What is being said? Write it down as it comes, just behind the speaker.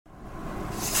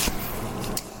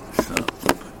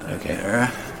Okay.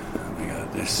 There. We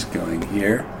got this going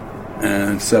here.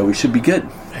 And so we should be good.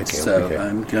 Okay, so okay.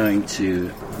 I'm going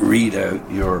to read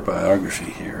out your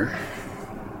biography here.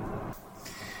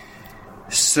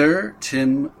 Sir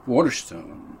Tim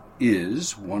Waterstone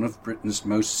is one of Britain's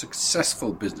most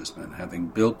successful businessmen, having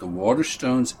built the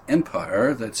Waterstones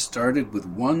empire that started with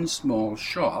one small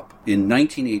shop in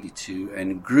 1982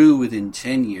 and grew within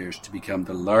 10 years to become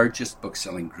the largest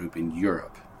bookselling group in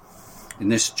Europe. In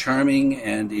this charming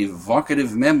and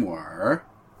evocative memoir,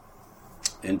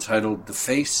 entitled The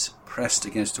Face Pressed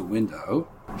Against a Window,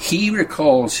 he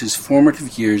recalls his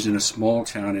formative years in a small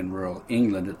town in rural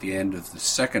England at the end of the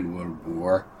Second World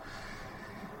War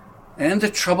and the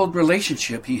troubled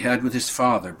relationship he had with his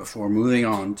father before moving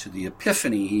on to the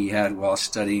epiphany he had while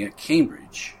studying at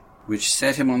Cambridge, which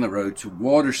set him on the road to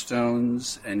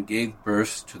Waterstones and gave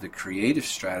birth to the creative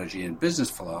strategy and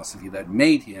business philosophy that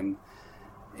made him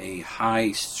a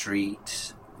high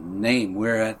street name.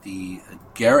 We're at the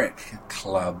Garrick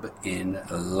Club in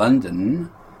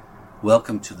London.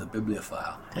 Welcome to the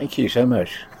Bibliophile. Thank you so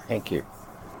much. Thank you.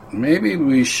 Maybe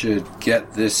we should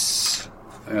get this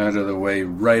out of the way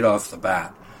right off the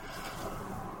bat.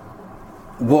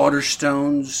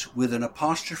 Waterstones with an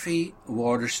apostrophe,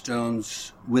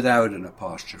 Waterstones without an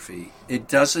apostrophe. It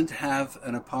doesn't have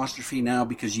an apostrophe now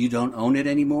because you don't own it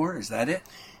anymore? Is that it?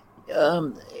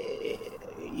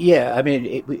 Yeah, I mean,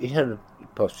 it had an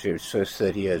apostrophe its first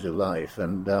 30 years of life,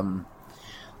 and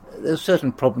there's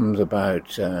certain problems about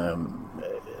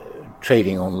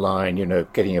trading online,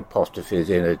 getting apostrophes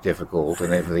in are difficult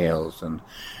and everything else, and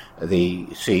the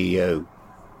CEO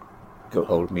got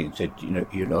hold of me and said,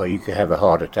 you could have a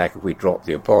heart attack if we drop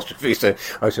the apostrophe. So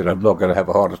I said, I'm not going to have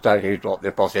a heart attack if you drop the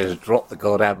apostrophe. I said, drop the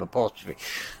goddamn apostrophe.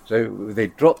 So they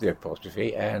dropped the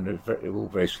apostrophe, and it was all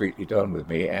very sweetly done with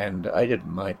me, and I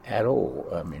didn't mind at all.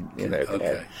 I mean,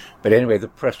 Okay. But anyway, the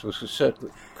press was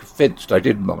certainly convinced I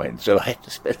didn't mind, so I had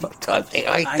to spend my time thinking,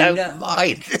 I don't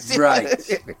mind. Right.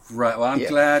 Well, I'm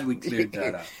glad we cleared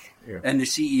that up. Yeah. And the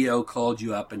CEO called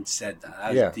you up and said that.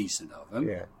 That was decent of him.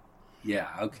 Yeah. Yeah,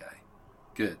 okay.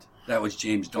 Good. That was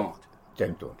James Daunt.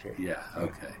 James Daunt, yeah. Yeah,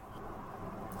 okay.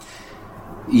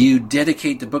 You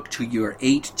dedicate the book to your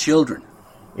 8 children.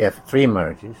 Yeah, 3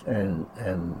 marriages and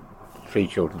 3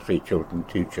 children, 2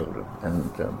 children. And,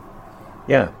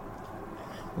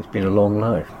 it's been a long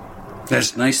life.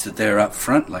 That's nice that they're up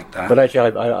front like that. But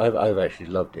actually, I've actually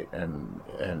loved it, and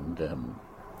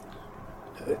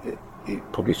it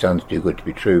probably sounds too good to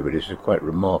be true, but it's a quite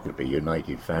remarkably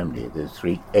united family. There's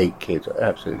 8 kids,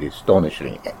 absolutely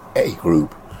astonishingly a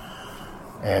group,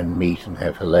 and meet and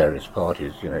have hilarious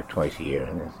parties, twice a year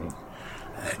and everything.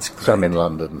 That's great. Some in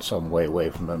London, some way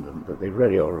away from London, but they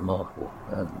really are remarkable,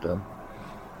 and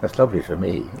that's lovely for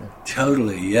me.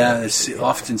 Totally, yeah. There's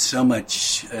often so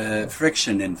much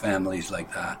friction in families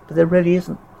like that. But there really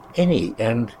isn't any,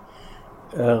 and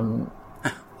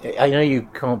I know you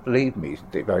can't believe me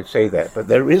if I say that, but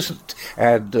there isn't.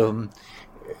 And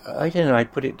I don't know, I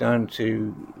put it down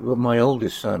to, my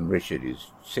oldest son, Richard,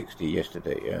 is 60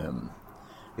 yesterday.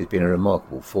 He's been a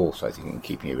remarkable force, I think, in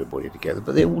keeping everybody together.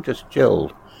 But they all just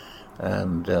gelled.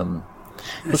 And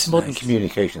but modern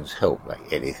communications help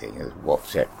like anything. There's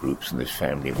WhatsApp groups and there's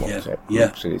family WhatsApp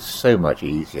groups. And it's so much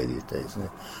easier these days, isn't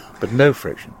it? But no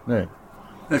friction, no.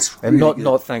 That's and really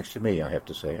not thanks to me, I have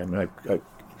to say. I mean,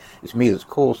 it's me that's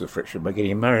caused the friction by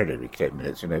getting married every 10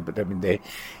 minutes, But I mean,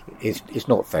 it's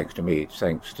not thanks to me. It's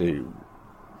thanks to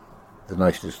the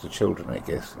niceness of the children, I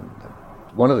guess. And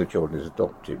one of the children is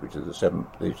adopted, which is the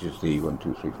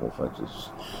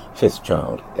 5th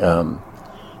child,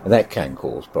 and that can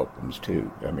cause problems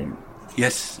too. I mean,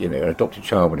 yes, an adopted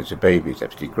child when it's a baby is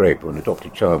absolutely great, but an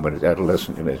adopted child when it's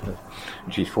adolescent, and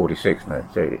she's 46 now.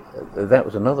 So that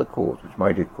was another cause, which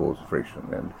might have caused friction,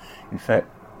 and in fact.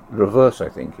 The reverse, I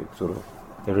think. It's sort of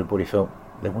everybody felt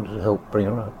they wanted to help bring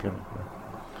her up. Can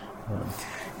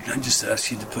I just ask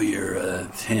you to put your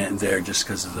hand there, just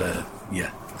because of the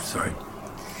sorry.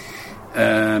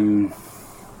 No,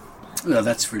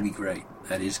 that's really great.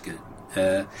 That is good.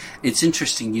 It's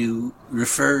interesting. You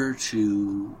refer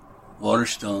to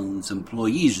Waterstone's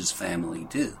employees as family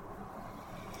too.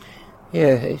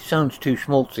 Yeah, it sounds too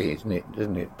schmaltzy,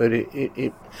 doesn't it? But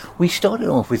we started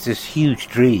off with this huge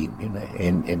dream, in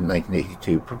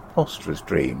 1982, preposterous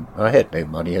dream. I had no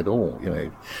money at all,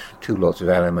 2 lots of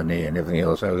alimony and everything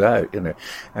else. I was out,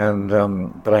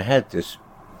 and but I had this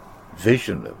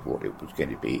vision of what it was going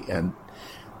to be, and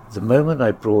the moment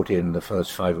I brought in the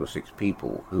first 5 or 6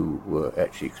 people who were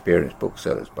actually experienced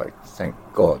booksellers, thank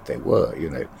God they were,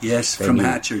 Yes, from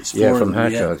Hatchard's. Yeah, from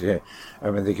Hatchard's, yeah.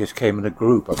 I mean, they just came in a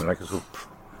group. I mean, like a sort of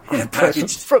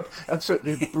present from,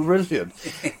 absolutely brilliant.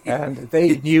 And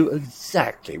they knew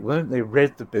exactly, when they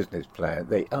read the business plan,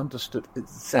 they understood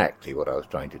exactly what I was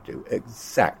trying to do,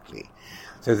 exactly.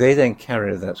 So they then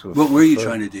carried that sort of... What were you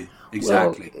trying to do,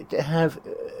 exactly? Well, to have...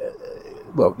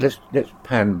 let's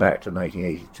pan back to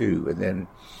 1982, and then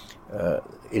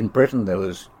in Britain there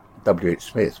was W.H.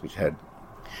 Smith, which had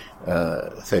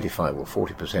 35 or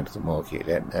 40% of the market,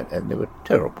 and they were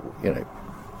terrible,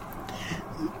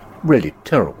 really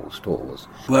terrible stores.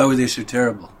 Why were they so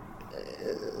terrible?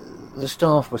 The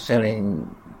staff were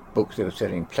selling books, they were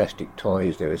selling plastic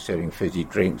toys, they were selling fizzy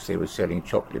drinks, they were selling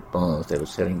chocolate bars, they were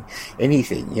selling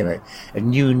anything, and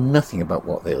knew nothing about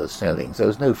what they were selling. So there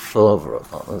was no fervour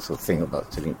about that sort of thing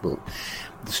about selling books.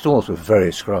 The stores were very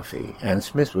scruffy, and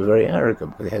Smiths were very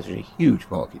arrogant because they had such a huge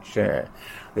market share.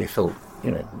 They felt,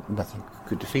 nothing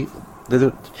could defeat them.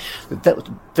 That was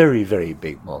a very, very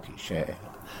big market share.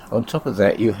 On top of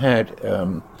that, you had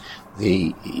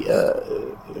the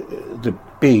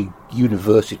big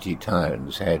university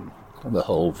towns had, on the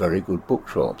whole, very good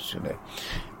bookshops, in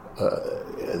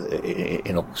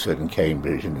Oxford and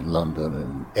Cambridge and in London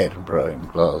and Edinburgh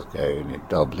and Glasgow and in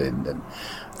Dublin.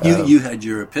 And you had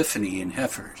your epiphany in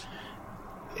Hefford.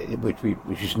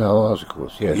 Which is now ours, of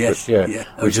course, yes. Yes, but, yeah.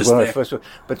 Which is when I first saw.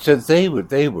 But so they were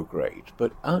great.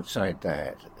 But outside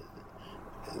that,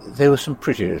 there were some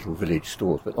pretty little village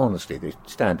stores. But honestly, the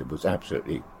standard was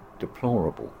absolutely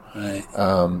deplorable. Right.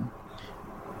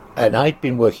 And I'd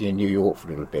been working in New York for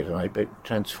a little bit, and I'd been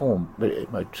transpired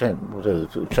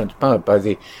by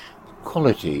the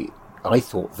quality, I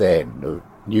thought then, of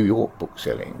New York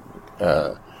bookselling,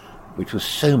 which was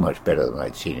so much better than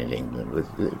I'd seen in England, with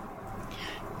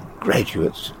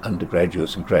graduates,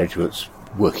 undergraduates and graduates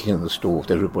working in the stores.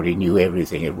 Everybody knew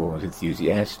everything, everyone was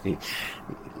enthusiastic.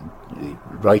 The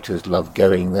writers loved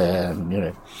going there,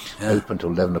 and open till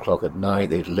 11 o'clock at night.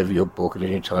 They deliver your book at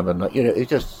any time of night.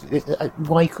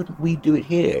 Why couldn't we do it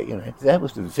here? That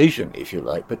was the vision, if you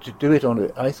like. But to do it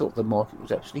I thought the market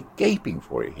was absolutely gaping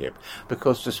for it here,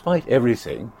 because despite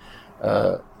everything,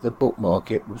 the book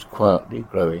market was quietly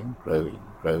growing.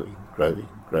 There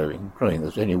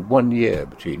was only 1 year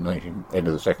between end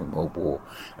of the Second World War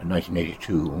and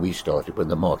 1982 when we started, when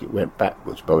the market went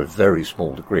backwards by a very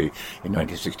small degree in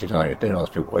 1969. Don't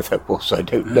ask me why that was, I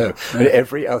don't know. But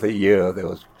every other year it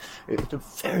was a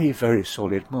very, very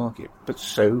solid market, but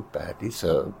so badly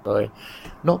served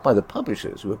not by the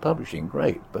publishers who were publishing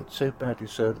great, but so badly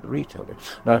served the retailers.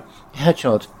 Now,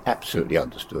 Hatchards absolutely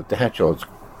understood. The Hatchards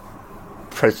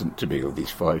present to me, of these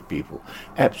 5 people,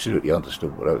 absolutely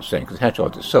understood what I was saying, because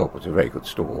Hatchards itself was a very good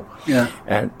store. Yeah.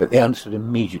 But they understood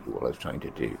immediately what I was trying to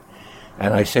do.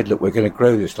 And I said, look, we're going to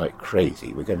grow this like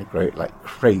crazy. We're going to grow it like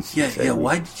crazy. Yeah, so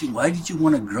Why did you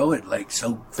want to grow it like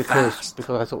so fast?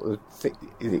 Because I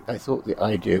thought the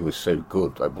idea was so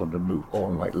good. I wanted to move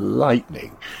on like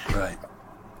lightning. Right.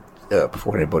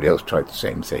 Before anybody else tried the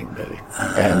same thing, really.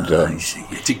 I see.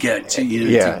 To get to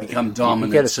become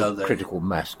dominant. You get a sort of critical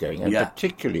mass going, and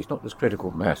particularly, it's not just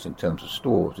critical mass in terms of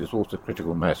stores. It's also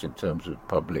critical mass in terms of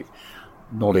public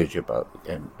knowledge about,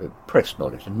 and press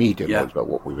knowledge, and media knowledge about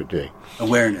what we were doing.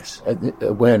 Awareness. And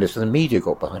the media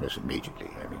got behind us immediately.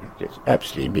 I mean, just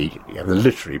absolutely immediately. And the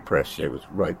literary press was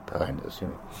right behind us.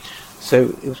 So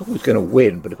it was always going to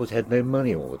win, but of course it had no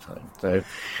money all the time. So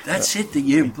that's it.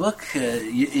 Your book,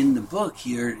 in the book,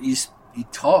 you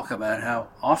talk about how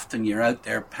often you're out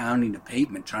there pounding the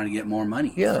pavement trying to get more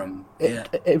money.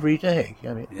 Every day. I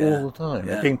mean, all the time.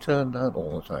 Yeah. You're being turned down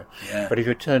all the time. Yeah. But if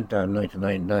you're turned down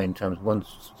 9 times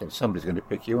once, somebody's going to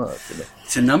pick you up.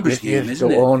 It's a numbers game, isn't it? You have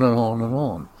to go on and on and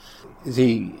on.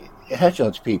 The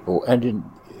Hatchards people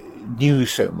knew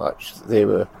so much. They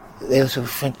were so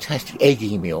fantastic,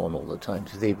 egging me on all the time,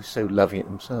 so they were so loving it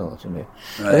themselves, Right.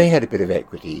 And they had a bit of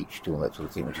equity each to all that sort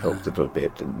of thing, which helped a little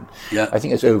bit. And I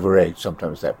think it's over-egged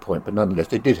sometimes at that point, but nonetheless,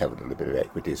 they did have a little bit of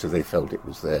equity, so they felt it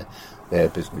was their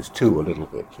business too, a little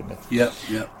bit, Yeah.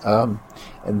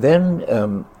 And then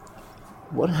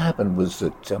what happened was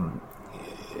that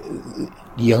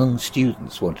young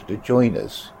students wanted to join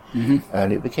us,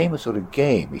 and it became a sort of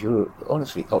game. If you were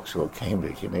honestly Oxford or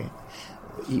Cambridge,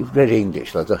 you've read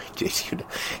English like I did,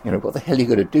 what the hell are you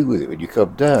going to do with it when you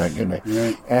come down,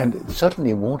 Right. And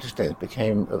suddenly Waterstone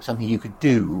became something you could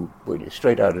do when you're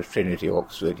straight out of Trinity,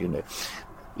 Oxford,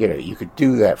 you could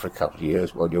do that for a couple of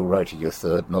years while you're writing your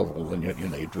third novel, and you're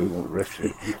doing all the rest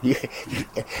of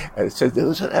it. So there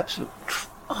was an absolute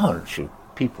tranche of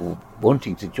people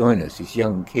wanting to join us, these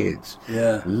young kids,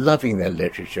 loving their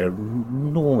literature,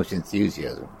 enormous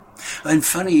enthusiasm. And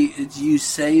funny, you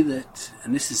say that,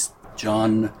 and this is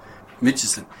John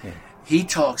Mitchison. Yeah. He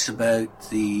talks about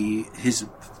his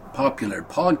popular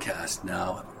podcast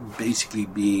now basically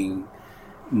being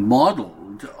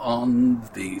modeled on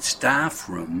the staff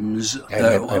rooms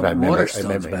I remember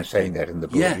Waterstones him back saying then. that in the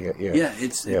book.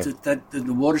 It's that the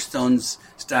Waterstones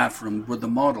staff room were the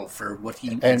model for what he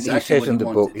and exactly he says what in he the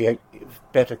wanted. book he had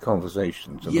better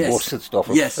conversations, and Yes. the Waterstone staff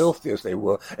were filthy as they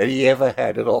were, and he ever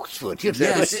had at Oxford. You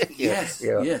know? Yes.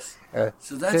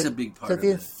 So that's a big part so of the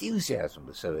it. enthusiasm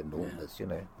was so enormous, you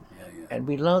know. Yeah. And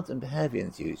we loved them to have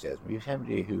enthusiasm. We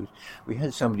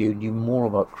had somebody who knew more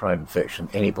about crime fiction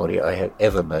than anybody I have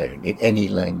ever known in any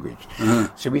language.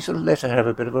 So we sort of let her have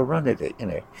a bit of a run at it, you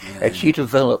know. And she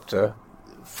developed a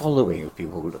following of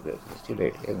people, you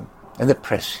know, and the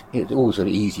press, it was always an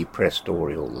easy press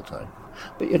story all the time.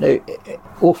 But, you know, an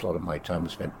awful lot of my time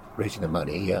was spent raising the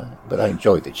money, but I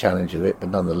enjoyed the challenge of it. But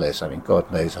nonetheless, I mean, God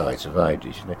knows how I survived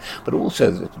it, you know. But also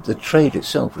the trade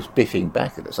itself was biffing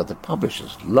back at us. The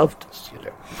publishers loved us, you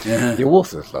know. Yeah. The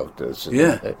authors loved us.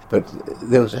 But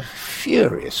there was a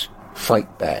furious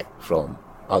fight back from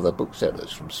other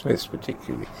booksellers, from Smiths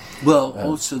particularly. Well,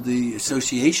 also the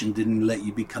association didn't let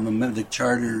you become a member, the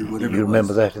charter, whatever. You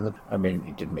remember that? I mean,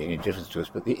 it didn't make any difference to us,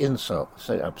 but the insult was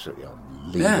so absolutely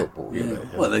unbelievable. Yeah. You know.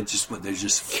 Well, they're just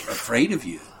afraid of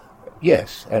you.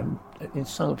 Yes, and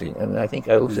insulting. And I think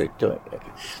I also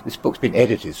this book's been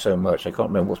edited so much, I can't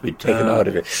remember what's been taken out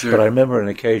of it. Sure. But I remember an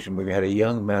occasion when we had a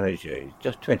young manager, he's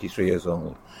just 23 years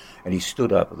old, and he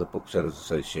stood up at the Booksellers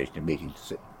Association meeting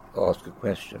to ask a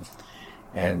question.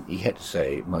 And he had to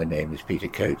say, "My name is Peter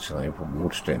Coates, and I'm from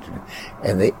Waterstone."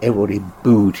 And everybody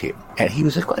booed him. And he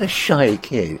was quite a shy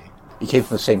kid. He came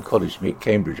from the same college as me at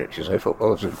Cambridge, actually, so I thought I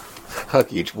was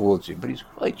huggy towards him. But he's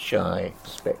quite shy,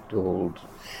 spectacled,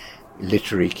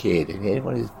 literary kid.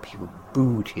 And people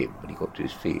booed him when he got to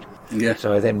his feet. Yeah.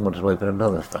 So I then wanted to open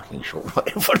another fucking shop right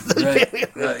in front of the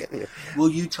Right. Well,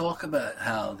 you talk about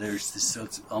how there's this, so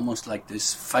it's almost like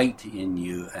this fight in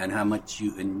you, and how much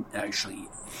you actually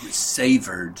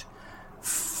savored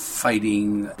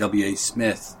fighting W.A.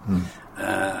 Smith,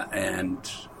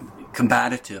 and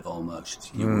combative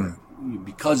almost. You were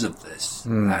because of this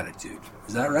attitude.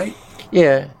 Is that right?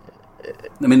 Yeah.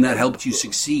 I mean, that helped you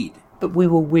succeed. But we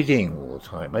were winning all the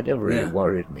time. It never really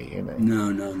worried me, you know.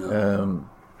 No.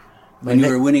 And you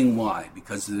were winning, why?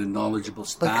 Because of the knowledgeable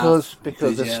staff?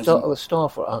 Because the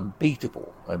staff were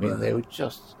unbeatable. I mean, they were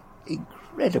just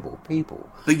incredible people.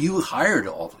 But you hired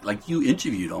you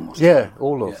interviewed almost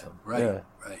all of them. Right.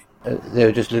 They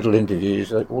were just little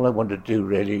interviews. All I wanted to do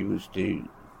really was to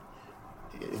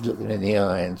look them in the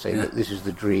eye and say, "Look, this is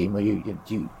the dream. Are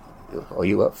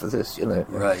you up for this?" You know,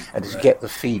 right? And just get the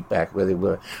feedback where they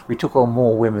were. We took on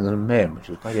more women than men, which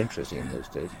was quite interesting in those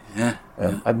days.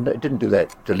 I didn't do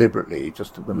that deliberately.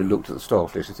 Just when we looked at the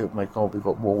staff list, I thought, "My God, we've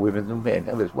got more women than men."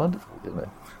 And it was wonderful, you know.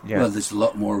 Well, there's a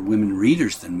lot more women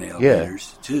readers than male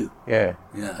readers too. Yeah.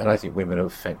 And I think women are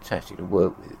fantastic to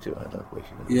work with too. I love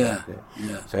working with them.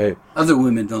 Yeah. So other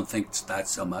women don't think that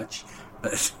so much,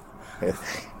 but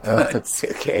that's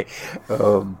okay.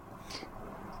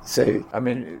 So, I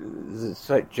mean, the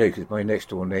slight joke is my next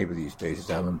door neighbour these days is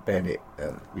Alan Bennett.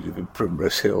 We live in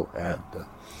Primrose Hill, and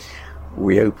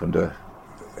we opened a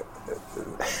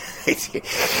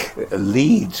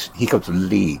Leeds. He comes from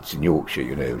Leeds in Yorkshire,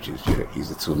 you know, which is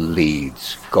he's a sort of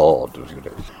Leeds god. You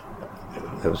know.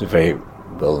 There was a very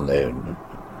well-known,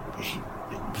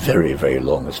 very, very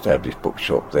long-established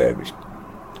bookshop there, which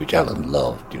Alan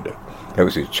loved. You know, that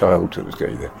was his childhood was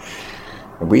going there.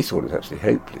 And we thought it was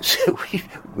absolutely hopeless,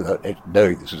 without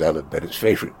knowing this was Alan Bennett's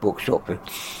favourite bookshop.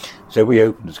 So we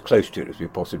opened as close to it as we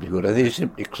possibly could, and they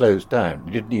simply closed down.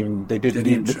 They didn't even They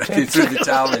threw the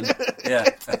towel in. Yeah.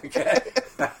 Okay.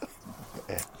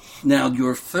 Now,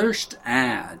 your first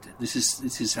ad. This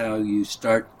is how you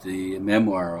start the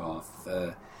memoir off.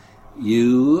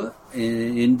 You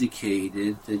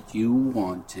indicated that you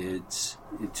wanted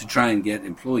to try and get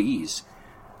employees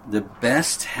the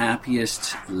best,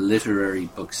 happiest literary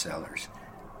booksellers.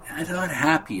 I thought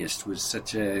happiest was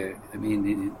such a... I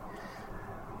mean,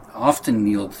 often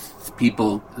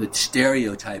people, the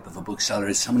stereotype of a bookseller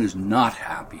is someone who's not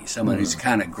happy, someone who's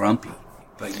kind of grumpy.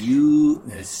 But you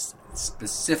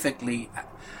specifically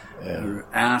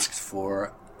asked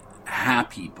for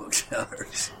happy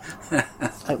booksellers.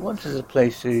 I wanted a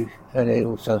place and it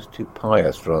all sounds too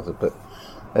pious rather, but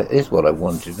it is what I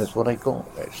wanted. That's what I got.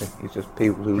 Actually, it's just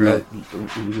people who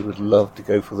would love to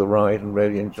go for the ride and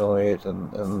really enjoy it.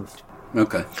 And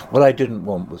okay, what I didn't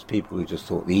want was people who just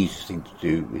thought the easiest thing to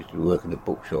do is to work in a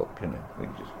bookshop. You know,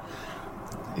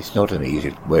 it's not an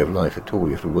easy way of life at all.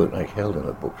 You have to work like hell in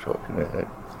a bookshop. You know.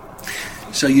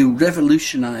 So you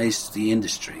revolutionized the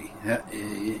industry.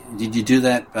 Did you do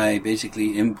that by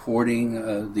basically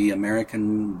importing the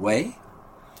American way?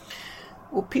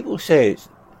 Well, people say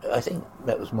I think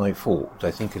that was my fault.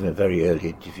 I think in a very early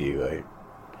interview,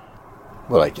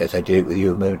 as I did it with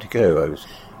you a moment ago, I was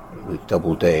with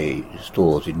Doubleday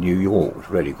stores in New York, which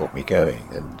really got me going.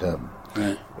 And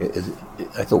Right.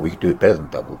 I thought we could do it better than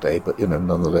Doubleday, but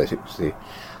nonetheless, it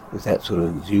was that sort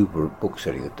of exuberant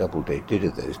bookselling that Doubleday did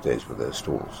in those days with their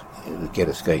stores. It would get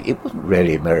us going. It wasn't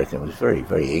really American; it was very,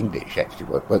 very English.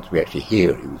 Actually, once we actually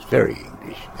hear it, it was very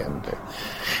English.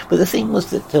 But the thing was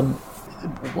that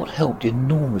what helped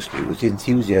enormously was the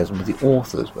enthusiasm of the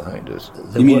authors behind us.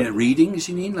 You mean at readings?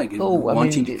 You mean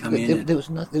wanting to come in?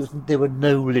 There were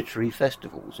no literary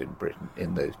festivals in Britain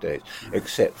in those days,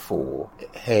 except for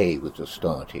Hay was just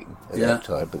starting at that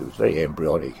time, but it was very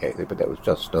embryonic Hay, but that was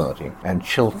just starting. And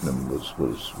Cheltenham was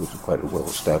quite a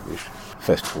well-established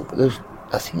festival, but there was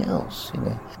nothing else.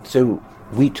 So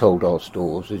we told our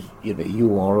stores,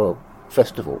 you are a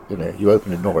festival. You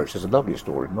open in Norwich. There's a lovely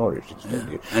store in Norwich.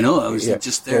 Yeah. I know. I was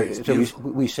just there. So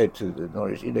we said to the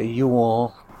Norwich, you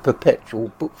are perpetual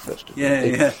book festival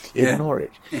in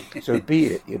Norwich. So be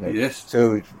it. Yes.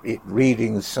 So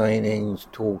readings, signings,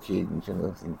 talkings,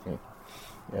 things.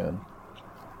 Yeah.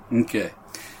 Okay.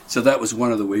 So that was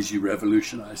one of the ways you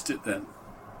revolutionized it then,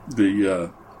 the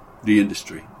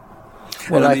industry.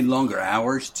 Well, I mean, longer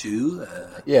hours too.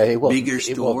 Bigger stores.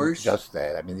 It wasn't just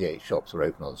that. I mean, the 8 shops were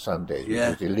open on Sundays, which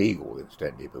was illegal,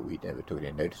 incidentally, but we never took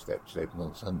any notice that it was open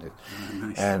on Sundays. Oh,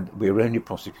 nice. And we were only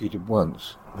prosecuted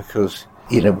once because,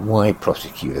 why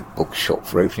prosecute a bookshop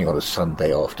for opening on a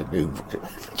Sunday afternoon?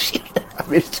 I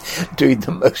mean, it's doing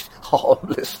the most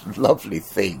harmless, lovely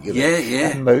thing.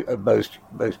 And most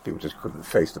people just couldn't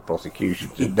face the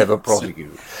prosecution. They never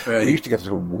prosecuted. Right. We used to get a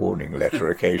sort of warning letter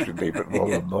occasionally, but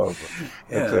not a marvel.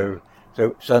 Yeah.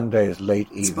 So Sundays, late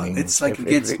evening. It's like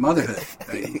against motherhood.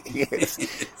 Right? Yes.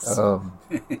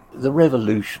 The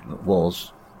revolution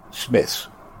was Smiths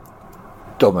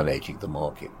dominating the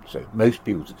market. So most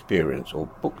people's experience of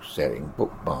book selling,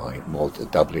 book buying was a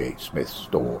W.H. Smith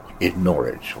store in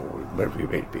Norwich or wherever you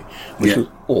may be, which was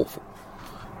awful.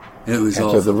 It was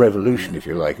awful. So the revolution, if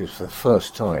you like, is for the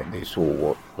first time they saw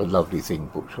what a lovely thing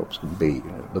bookshops can be,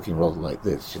 looking rather like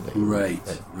this. Right.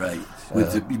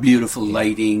 With the beautiful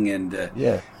lighting and...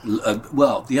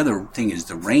 well, the other thing is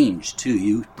the range, too.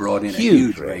 You brought in a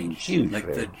huge range.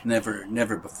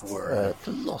 Never before.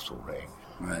 Colossal range.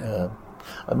 Right.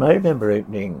 I remember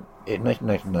opening, in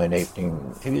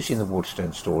 1999, have you seen the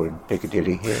Waterstone store in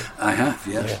Piccadilly here? I have,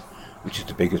 yes. Yeah, which is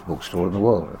the biggest bookstore in the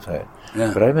world, in fact.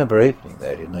 Yeah. But I remember opening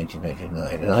that in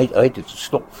 1999, and I did a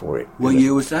stop for it. What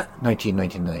year was that?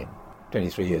 1999,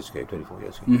 24 years ago.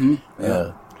 Mm-hmm.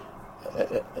 Yeah.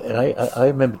 And I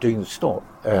remember doing the stop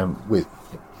with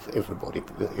everybody,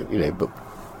 but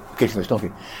getting the stock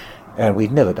in. And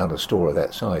we'd never done a store of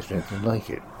that size or anything like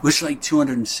it. It's like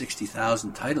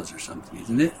 260,000 titles or something,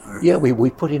 isn't it? Yeah, we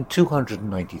put in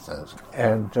 290,000,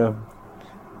 and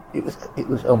it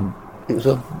was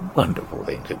a wonderful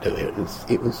thing to do. It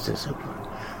was just,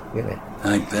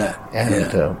 I bet.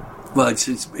 And well,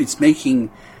 it's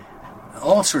making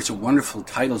all sorts of wonderful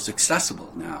titles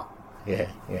accessible now. Yeah.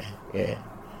 I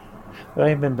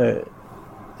remember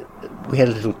we had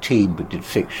a little team who did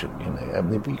fiction, I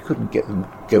mean, we couldn't get them to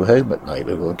go home at night.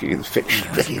 We were getting the fiction,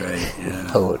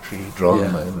 poetry,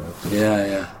 drama.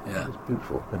 Yeah. It was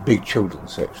beautiful. A big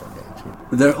children's section there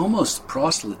too. They're almost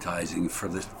proselytizing for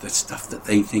the stuff that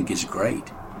they think is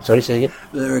great. Sorry, say again?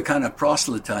 They're kind of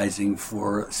proselytizing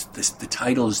for the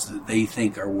titles that they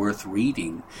think are worth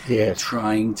reading. Yes.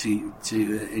 Trying to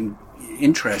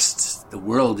interest the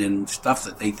world in stuff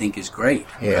that they think is great,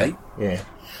 right? Yeah.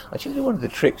 I tell you, one of the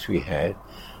tricks we had,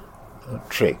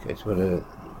 it's one of the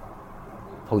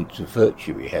points of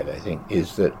virtue we had, I think,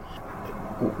 is that,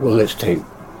 well, let's take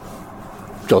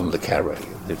John le Carré.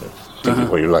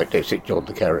 What you like, they say John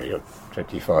le Carré,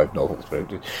 25 novels.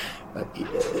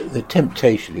 The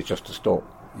temptation is just to stop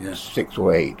 6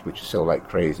 or 8, which sell like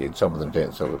crazy, and some of them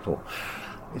don't sell at all.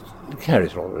 Le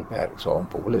Carré's rather a bad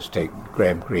example. Well, let's take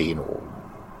Graham Greene or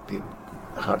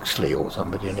Huxley or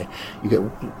somebody. You get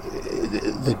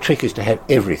the trick is to have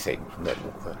everything from that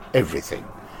author, everything,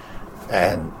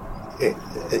 and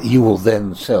you will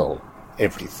then sell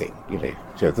everything.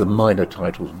 So the minor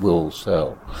titles will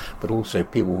sell, but also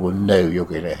people will know you're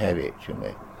going to have it.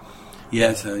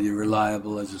 Yeah, so you're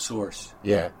reliable as a source.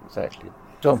 Yeah, exactly.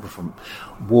 Example from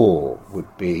War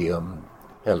would be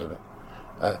Helena.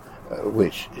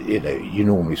 Which, you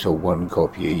normally sell 1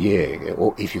 copy a year,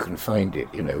 or if you can find it,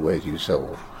 whereas you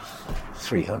sell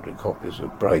 300 copies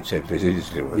of Brideshead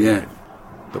Visits. Yeah.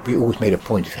 But we always made a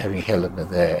point of having Helena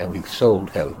there, and we sold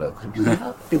Helena.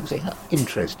 People say, how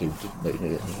interesting.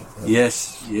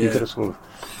 Yes, yeah. You get a sort of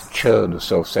churn of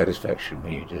self-satisfaction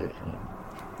when you do it.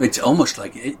 It's almost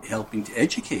like helping to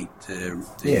educate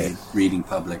the reading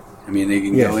public. I mean, they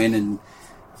can go in and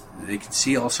they can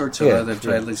see all sorts of other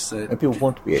titles. And people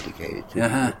want to be educated.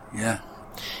 Yeah.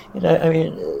 I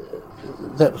mean,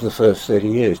 that was the first 30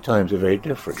 years. Times are very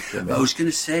different. I was going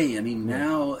to say,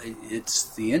 now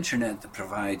it's the internet that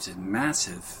provides a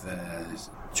massive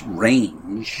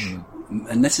range.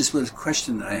 And this is what the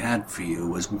question that I had for you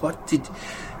was, what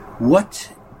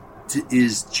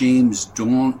is James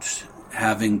Daunt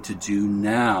having to do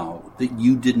now that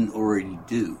you didn't already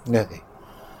do? Nothing.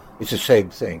 It's the same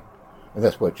thing. And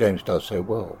that's what James does so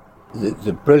well.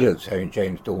 The brilliance having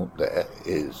James Daunt there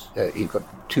is he's got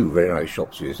two very nice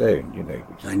shops of his own,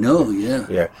 I know, yeah.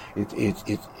 Yeah,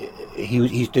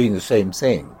 he's doing the same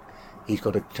thing. He's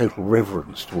got a total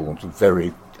reverence towards a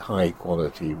very high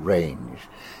quality range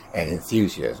and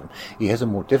enthusiasm. He has a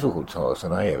more difficult task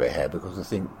than I ever had, because I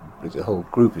think the whole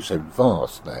group is so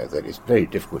vast now that it's very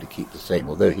difficult to keep the same.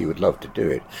 Although he would love to do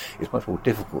it, it's much more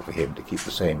difficult for him to keep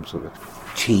the same sort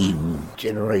of team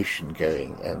generation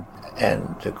going.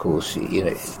 And of course,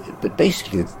 but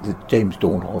basically the James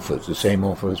Daunt offers the same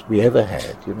offers we ever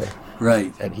had,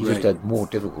 Right. And he just had more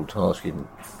difficult task in.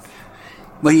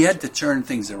 Well, he had to turn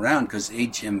things around because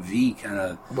HMV kind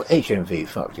of. Well, HMV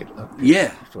fucked it up.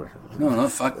 Yeah. Sorry. No,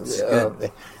 fuck. It's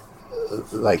good.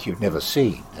 Like you've never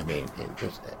seen. I mean,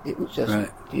 it was just,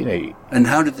 right. And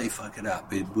how did they fuck it up?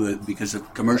 Because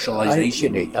of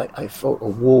commercialization? I fought a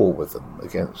war with them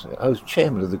against it. I was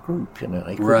chairman of the group,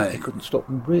 I couldn't stop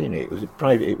them doing it.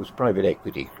 It was private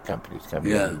equity companies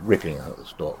coming in and ripping out the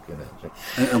stock,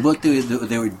 And what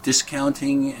they were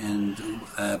discounting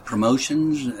and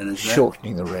promotions? And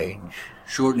shortening the range.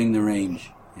 Shortening the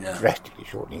range, yeah. Drastically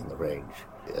shortening the range.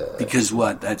 Because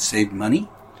what? That saved money?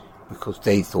 Because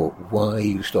they thought, why are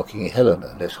you stocking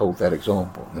Helena? Let's hold that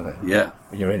example. Yeah.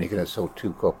 And you're only going to sell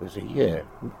 2 copies a year.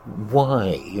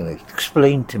 Why?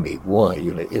 Explain to me why.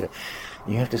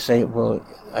 You have to say, well,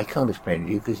 I can't explain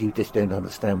to you because you just don't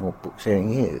understand what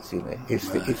bookselling is. It's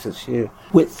the sheer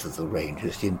width of the range,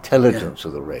 it's the intelligence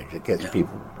of the range that gets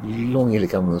people longing to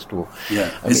come to the store.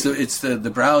 Yeah, it's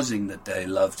the browsing that they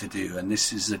love to do, and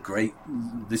this is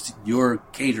you're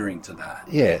catering to that.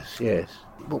 Yes.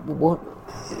 But what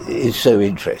is so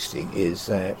interesting is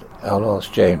that, I'll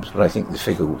ask James, but I think the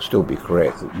figure will still be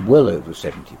correct, that well over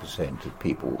 70% of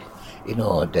people in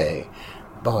our day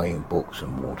buying books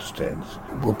and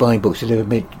Waterstones were buying books they never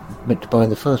meant to buy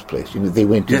in the first place. They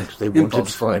went in because they wanted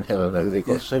to find Helena. They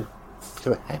got so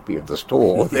happy at the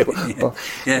store.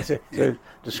 So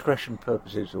discretion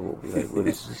purposes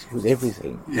with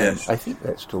everything. Yes. And I think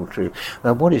that's still true.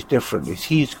 Now, what is different is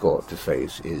he's got to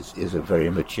face is a very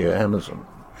mature Amazon.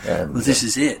 And, well, this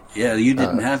is it. Yeah, you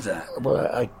didn't have that. Well,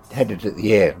 I had it at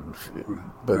the end,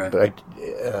 but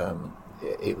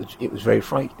it was very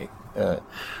frightening.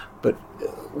 But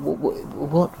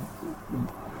what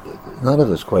none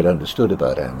of us quite understood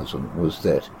about Amazon was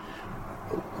that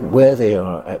where they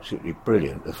are absolutely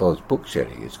brilliant as far as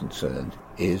bookselling is concerned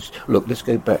is, look, let's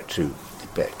go back to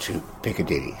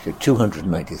Piccadilly. So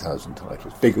 290,000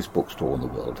 titles. Biggest bookstore in the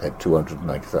world had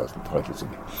 290,000 titles in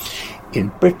it. In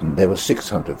Britain, there were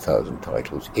 600,000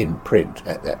 titles in print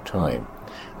at that time.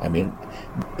 I mean,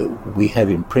 we have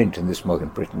in print in this modern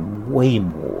Britain way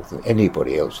more than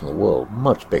anybody else in the world,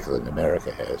 much bigger than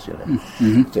America has,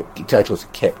 Mm-hmm. The titles are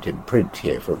kept in print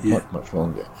here for much, much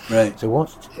longer. Right. So what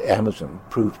Amazon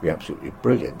proved to be absolutely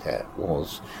brilliant at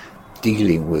was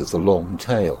dealing with the long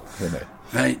tail,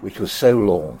 Right. which was so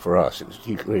long for us.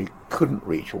 You really couldn't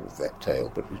reach all of that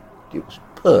tail, but it was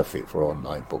perfect for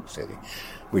online bookselling,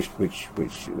 which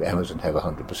Amazon have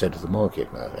 100% of the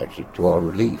market now, actually, to our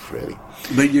relief, really.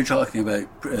 But you're talking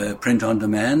about print on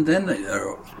demand then?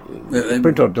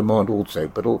 Print on demand also,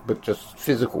 but just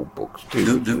physical books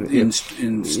too. In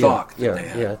stock that they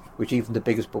have. Yeah, which even the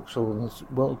biggest bookstore in the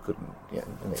world couldn't.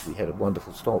 We had a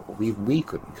wonderful stock, but even we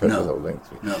couldn't cope with the whole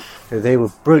length. No. So they were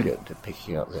brilliant at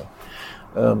picking up there.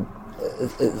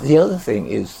 The other thing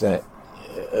is that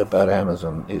about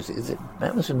Amazon is that the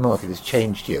Amazon market has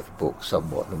changed here for books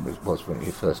somewhat than it was when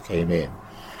it first came in.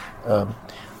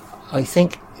 I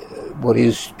think what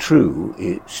is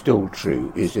still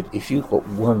true, is that if you've got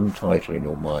one title in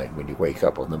your mind when you wake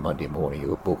up on the Monday morning,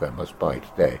 your book I must buy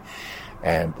today,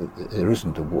 and there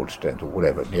isn't a Waterstone or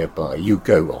whatever nearby, you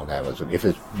go on Amazon. If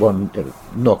there's one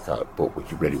knockout book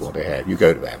which you really want to have, you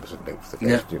go to Amazon, look for the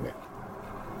best,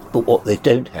 But what they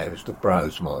don't have is the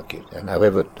browse market, and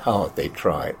however hard they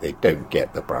try, they don't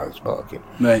get the browse market.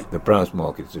 Right. The browse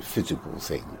market is a physical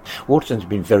thing. Waterstone's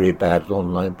been very bad at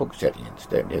online book selling,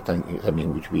 incidentally. I think it's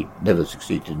something which we never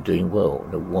succeeded in doing well.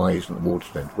 Why isn't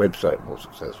Waterstone's website more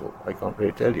successful? I can't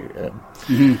really tell you.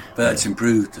 But it's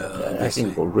improved. I think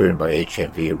it got ruined by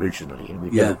HMV originally, and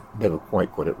we've never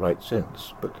quite got it right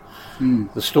since. But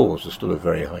the stores are still of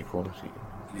very high quality.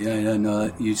 Yeah,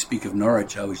 no. You speak of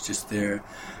Norwich. I was just there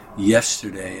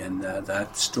yesterday, and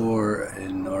that store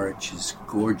in Norwich is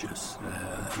gorgeous.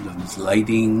 There's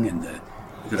lighting, and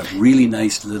you've got a really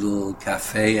nice little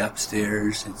cafe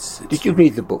upstairs. Did you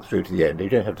read the book through to the end? You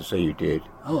don't have to say you did.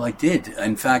 Oh, I did.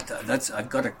 In fact, I've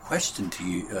got a question to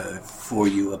you for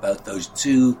you about those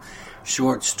two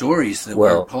short stories that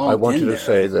were plonked in there. I wanted to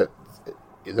say that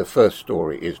the first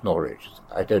story is Norwich.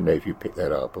 I don't know if you picked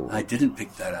that up. I didn't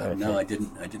pick that up. Okay. No, I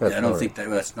didn't. I don't Norwich. Think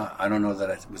that's not. I don't know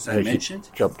that. Was that mentioned?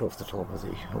 She jumped off the top of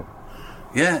the.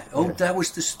 Yeah. Oh, yeah. That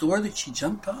was the store that she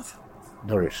jumped off.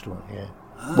 Norwich store. Yeah.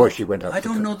 Oh, well, she went up. I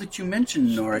don't know that you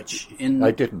mentioned Norwich in.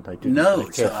 I didn't. No,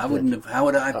 so I wouldn't have. How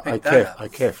would I pick that up? I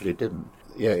carefully didn't.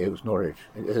 Yeah, it was Norwich.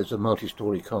 There's a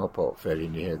multi-story car park fairly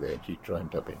near there. She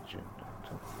climbed up into it.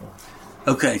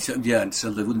 Okay, so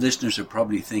the listeners are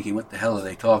probably thinking, what the hell are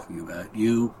they talking about?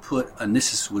 You put, and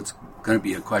this was going to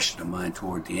be a question of mine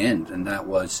toward the end, and that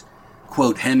was,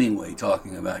 quote, Hemingway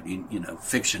talking about,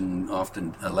 fiction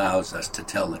often allows us to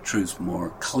tell the truth more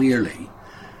clearly.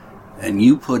 And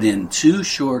you put in two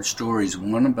short stories,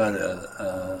 one about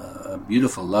a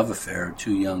beautiful love affair of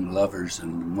two young lovers,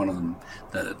 and one of them,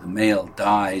 the male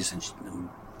dies, and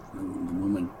the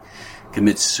woman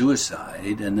commits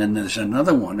suicide, and then there's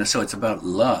another one. So it's about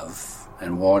love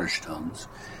and Waterstones,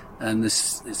 and the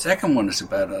second one is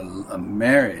about a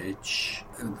marriage.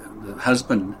 The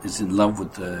husband is in love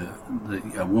with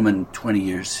a woman 20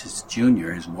 years his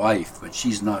junior, his wife, but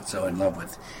she's not so in love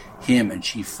with him, and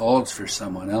she falls for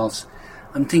someone else.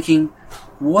 I'm thinking,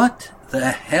 what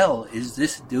the hell is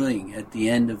this doing at the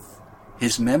end of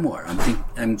his memoir?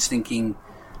 I'm thinking,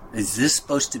 is this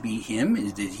supposed to be him?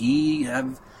 Did he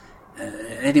have?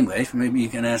 Anyway, maybe you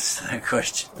can ask that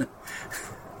question.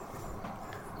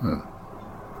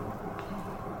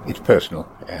 It's personal.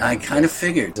 I kind of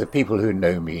figured. The people who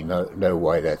know me know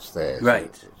why that's there.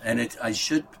 Right. So and I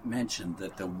should mention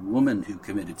that the woman who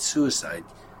committed suicide,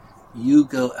 you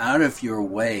go out of your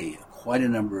way quite a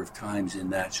number of times in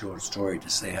that short story to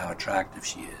say how attractive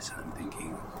she is. And I'm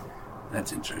thinking,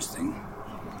 that's interesting.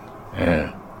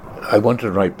 Yeah. I wanted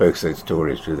to write both those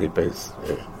stories, so they both...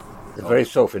 They're very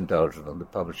self-indulgent, and the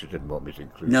publisher didn't want me to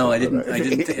include them. No, I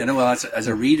didn't. Well, as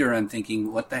a reader, I'm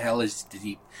thinking, what the hell did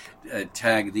he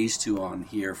tag these two on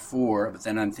here for? But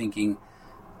then I'm thinking,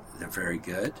 they're very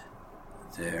good.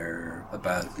 They're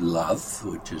about love,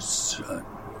 which is a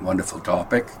wonderful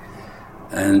topic.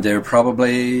 And they're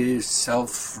probably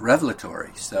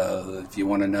self-revelatory. So if you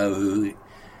want to know who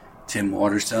Tim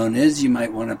Waterstone is, you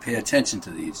might want to pay attention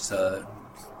to these.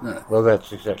 Well,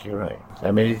 that's exactly right. I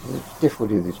mean, the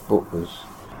difficulty of this book was,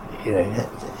 there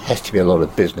has to be a lot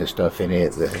of business stuff in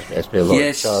it. There has to be a lot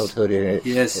of childhood in it.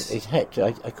 Yes. It had to.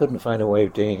 I couldn't find a way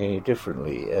of doing it any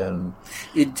differently.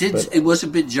 It did. But it was a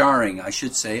bit jarring, I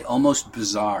should say, almost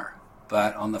bizarre.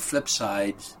 But on the flip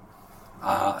side,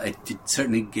 it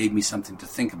certainly gave me something to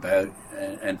think about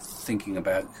and thinking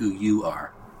about who you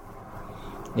are.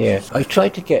 Yes, I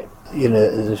tried to get,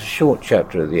 there's a short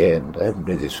chapter at the end. I haven't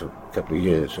read this for a couple of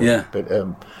years. But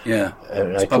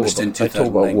it's published in 2019. I talk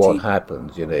about what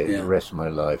happens, the rest of my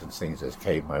life and things that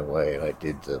came my way, and I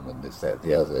did them, and this, that,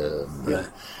 the other. And,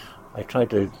 I tried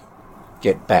to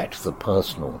get back to the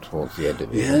personal towards the end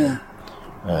of it. Yeah.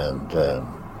 And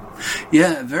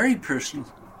very personal.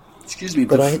 Excuse me,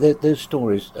 but those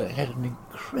stories had an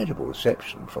incredible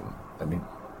reception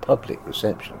public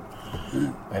reception.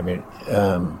 I mean,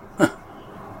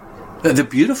 they're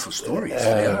beautiful stories.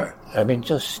 They are.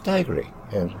 Just staggering.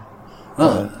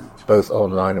 Both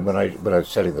online and when I was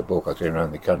selling the book, I was going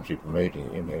around the country promoting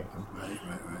it. Right.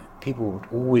 People would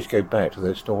always go back to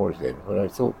those stories then. But I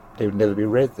thought they would never be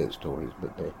read, those stories,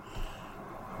 but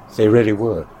they really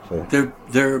were. So,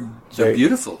 they're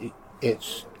beautiful.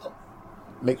 It's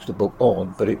makes the book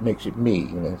odd, but it makes it me.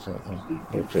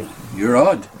 You're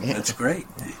odd. Yeah. That's great.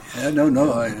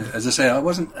 No. As I say,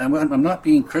 I'm not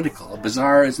being critical.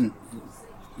 Bizarre isn't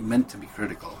meant to be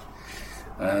critical.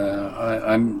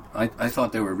 I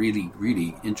thought they were really,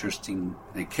 really interesting.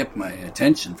 They kept my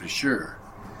attention for sure,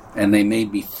 and they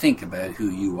made me think about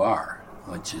who you are,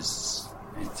 which is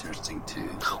interesting too.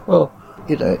 Well,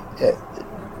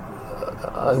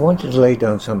 I wanted to lay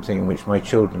down something which my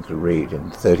children could read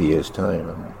in 30 years'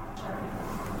 time.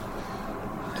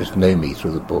 just know me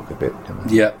through the book a bit. You know.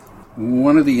 Yeah.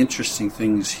 One of the interesting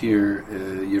things here,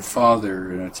 your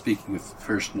father, speaking of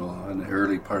personal in the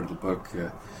early part of the book,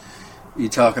 you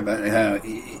talk about how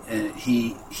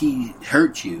he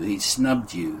hurt you, he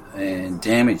snubbed you and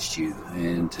damaged you,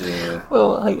 and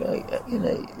well, I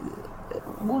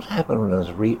what happened when I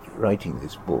was writing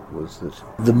this book was that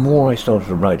the more I started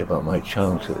to write about my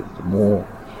childhood, the more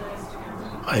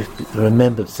I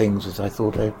remembered things that I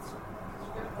thought I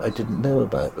didn't know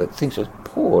about, but things just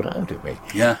poured out of me.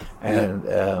 Yeah. And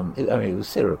it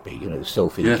was therapy,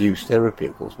 self-induced therapy,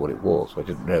 of course, what it was. I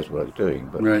didn't realize what I was doing,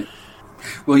 but right.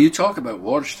 Well, you talk about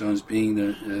Waterstone as being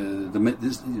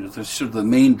the sort of the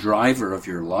main driver of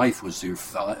your life was your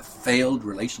failed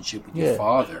relationship with your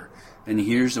father, and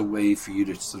here's a way for you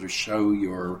to sort of show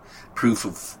your proof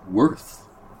of worth.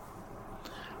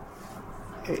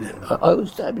 I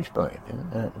was damaged by it.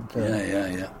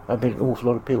 Yeah. I bet an awful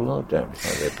lot of people are damaged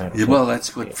by their parents. Yeah, well,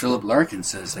 that's what Philip Larkin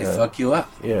says. They fuck you up.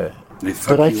 Yeah.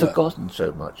 But I'd forgotten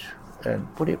so much, and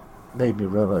what it made me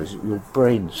realise that your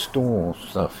brain stores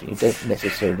stuff. You don't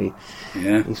necessarily...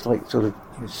 Yeah. It's like sort of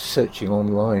searching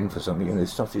online for something, and the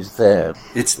stuff is there.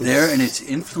 It's there, and it's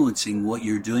influencing what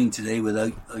you're doing today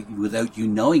without you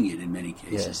knowing it in many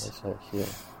cases. Yeah.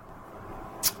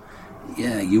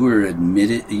 Yeah, you were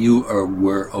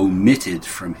were omitted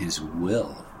from his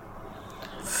will.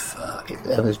 Fuck. And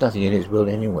there's nothing in his will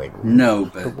anyway. No,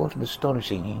 but what an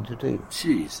astonishing thing to do.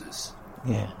 Jesus.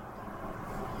 Yeah.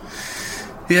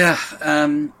 Yeah,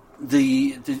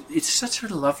 it's such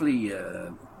a lovely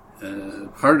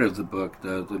part of the book,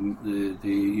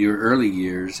 your early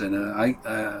years, and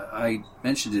I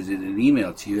mentioned it in an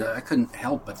email to you. I couldn't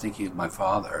help but thinking of my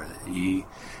father.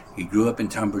 He grew up in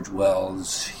Tunbridge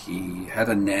Wells. He had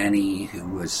a nanny who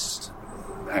was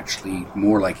actually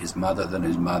more like his mother than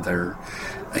his mother.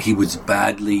 He was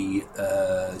badly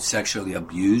sexually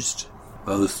abused,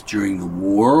 both during the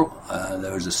war.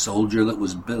 There was a soldier that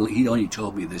was he only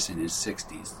told me this in his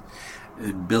 60s.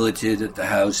 Billeted at the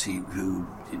house, who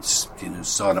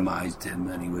sodomized him,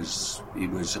 and he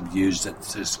was abused at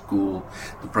the school,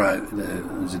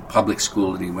 the public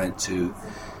school that he went to,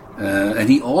 and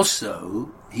he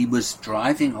was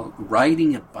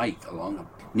riding a bike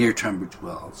near Tunbridge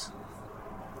Wells,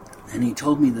 and he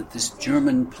told me that this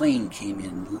German plane came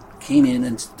in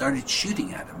and started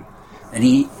shooting at him, and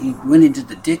he went into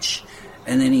the ditch,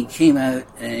 and then he came out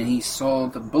and he saw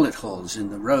the bullet holes in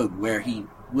the road where he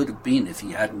would have been if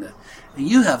he hadn't.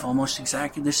 You have almost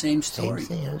exactly the same story.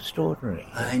 Same thing, extraordinary.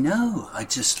 I know. I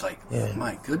just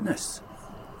my goodness.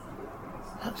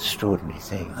 That's an extraordinary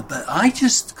thing. But I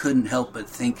just couldn't help but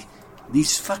think,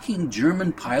 these fucking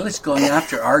German pilots going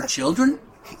after our children?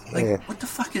 What the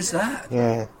fuck is that?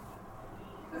 Yeah.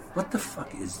 What the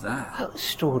fuck is that? How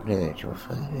extraordinary that your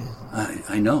father is.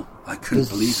 I know. I couldn't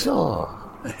believe it.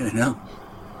 I know.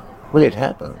 Well, it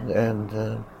happened, and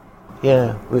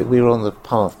we were on the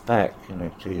path back, to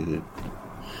the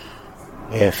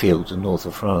airfields in north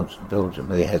of France and Belgium.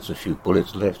 They had a few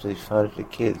bullets left. They fired at the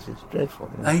kids. It's dreadful.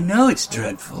 I know it's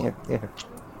dreadful. Yeah.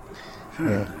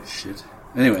 Shit.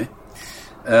 Anyway.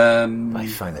 I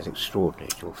find that extraordinary,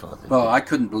 your father. Well, I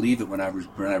couldn't believe it when I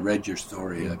read your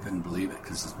story. I couldn't believe it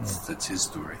because that's his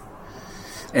story,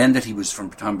 and that he was from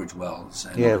Tunbridge Wells.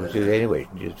 And, anyway,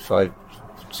 just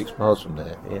 5-6 miles from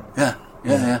there.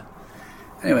 Yeah.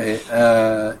 Anyway,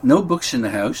 no books in the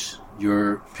house.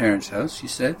 Your parents' house, you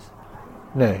said?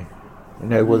 No.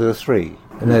 Well, there were 3.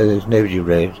 No, there's nobody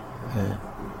read.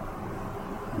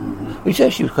 Which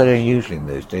actually was quite unusual in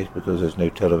those days because there's no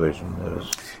television. There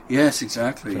was yes,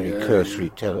 exactly.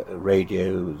 Cursory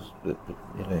radio.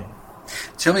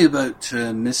 Tell me about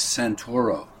Miss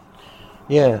Santoro.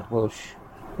 Yeah,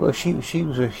 she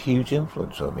was a huge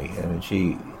influence on me. I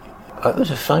mean, I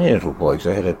was a funny little boy because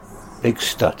I had a big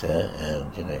stutter,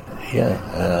 and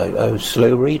I was a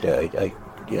slow reader.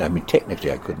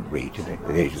 Technically I couldn't read at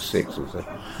the age of 6 or so.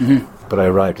 Mm-hmm. But I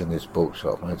arrived in this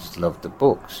bookshop and I just loved the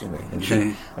books, And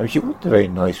she wasn't a very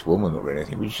nice woman or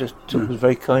anything, but she just was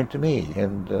very kind to me.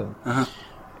 And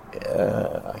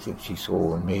I think she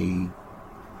saw in me,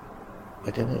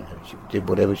 I don't know, she did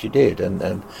whatever she did.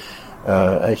 And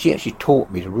she actually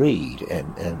taught me to read,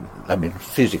 and I mean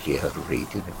physically how to read.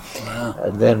 Wow.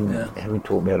 And then having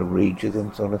taught me how to read, she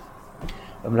then sort of,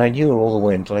 I knew her all the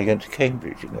way until I went to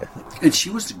Cambridge, And she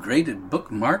was great at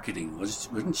book marketing,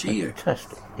 wasn't she?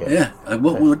 Fantastic, yeah.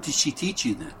 What did she teach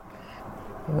you then?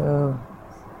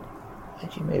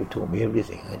 She may have taught me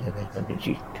everything, I don't know. I mean,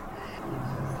 she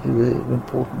was an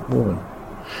important woman.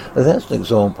 And that's an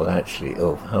example, actually,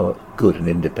 of how good an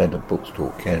independent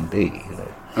bookstore can be,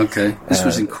 Okay. This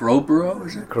was in Crowborough,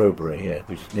 is it? Crowborough, yeah,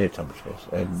 which is near Tunbridge Wells.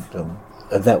 And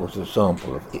And that was an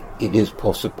example of it is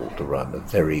possible to run a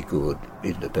very good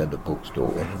independent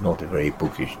bookstore in not a very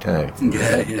bookish town.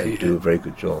 They do a very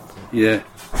good job. Yeah.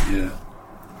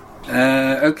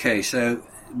 Okay, so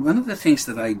one of the things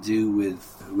that I do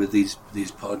with these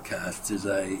podcasts is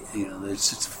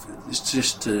it's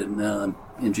just now I'm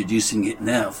introducing it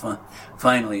now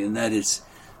finally, and that is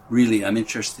really I'm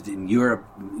interested in you're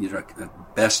a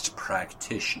best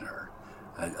practitioner.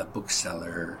 A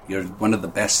bookseller, you're one of the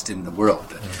best in the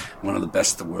world, one of the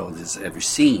best the world has ever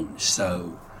seen.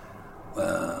 So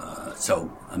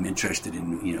I'm interested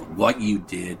in what you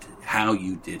did, how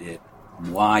you did it,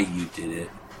 why you did it,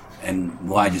 and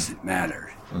why does it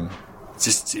matter?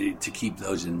 Just to keep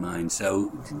those in mind.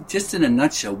 So, just in a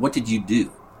nutshell, what did you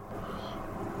do?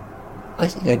 I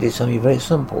think I did something very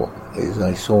simple. Is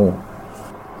I saw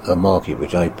a market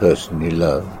which I personally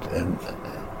loved and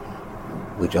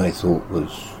which I thought was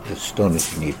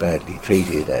astonishingly badly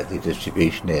treated at the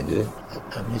distribution end of it.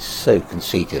 I mean, it's so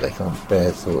conceited, I can't bear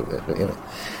the thought of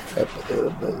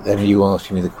it, but then you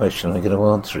asking me the question, I'm going to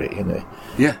answer it,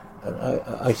 Yeah. And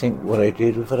I think what I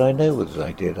did was what I know was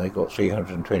I did. I got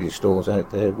 320 stores out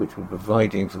there which were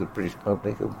providing for the British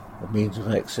public a means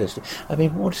of access to... I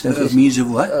mean, what's that? A means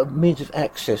of what? A means of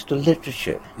access to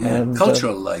literature. Yeah, and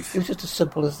cultural life. It was just as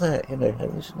simple as that,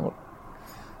 It's not...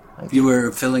 You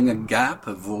were filling a gap,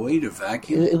 a void, a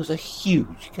vacuum? It was a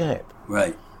huge gap.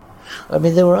 Right. I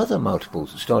mean, there were other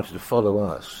multiples that started to follow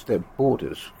us. Their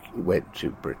borders went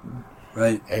to Britain.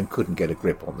 Right. And couldn't get a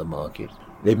grip on the market.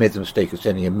 They made the mistake of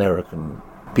sending American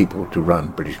people to run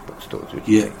British bookstores. Which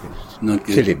is not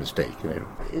good. Silly mistake.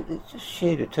 It's just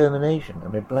sheer determination. I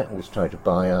mean, Blackwell's tried to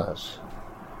buy us.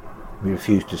 We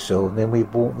refused to sell, and then we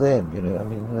bought them. I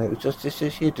mean, it was just this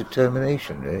sheer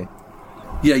determination, really.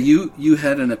 Yeah, you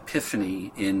had an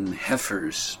epiphany in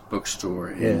Heffer's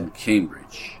bookstore in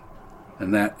Cambridge.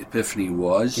 And that epiphany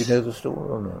was... Do you know the store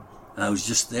or not? I was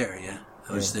just there,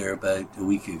 I was there about a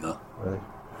week ago. Right.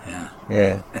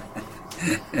 Yeah.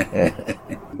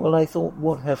 Well, I thought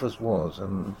what Heffer's was,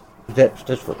 and that's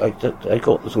what I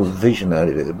got the sort of vision out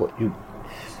of it. That what you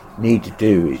need to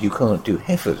do is you can't do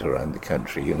Heffer's around the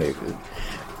country.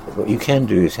 What you can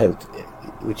do is have,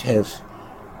 which has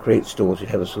great stores which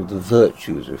have a sort of the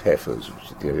virtues of Heffer's, which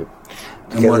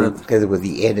together with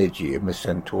the energy of Miss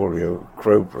Santorio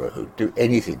Crowborough, who do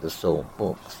anything to sell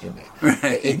books,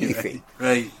 Right, anything.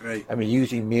 Right. I mean,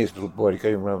 using me as a little boy to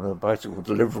go around with a bicycle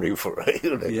delivery for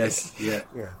her. Yes,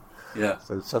 yeah.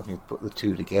 So something to put the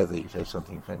two together, you have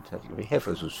something fantastic. I mean,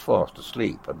 Heffer's was fast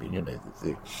asleep. I mean,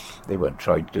 they weren't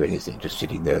trying to do anything, just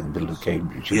sitting there in the middle of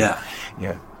Cambridge. Yeah.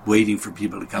 Waiting for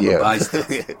people to come and buy stuff.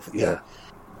 Yeah.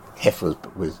 Heffer's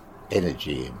with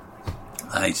energy and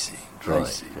I see.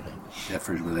 drive.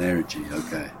 Heffer's with energy,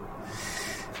 okay.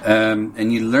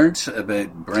 And you learnt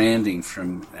about branding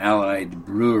from Allied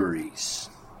breweries,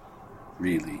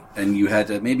 really. And you had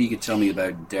maybe you could tell me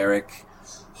about Derek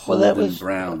Holden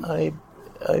Brown. I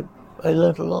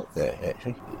learnt a lot there,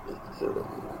 actually.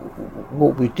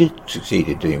 What we did succeed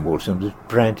in doing, Waterstone, was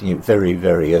branding it very,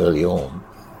 very early on.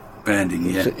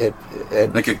 Branding,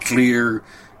 like a clear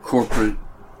corporate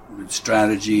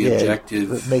strategy, objective.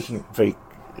 But making it very...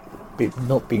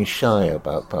 not being shy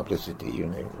about publicity,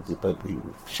 but we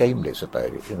were shameless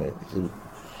about it,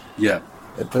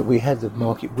 But we had the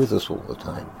market with us all the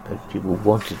time. People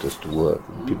wanted us to work,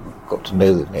 and people got to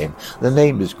know the name. The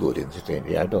name is good,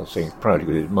 incidentally. I'm not saying it's proudly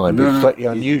good in mine, but it's a slightly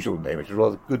unusual name. It's a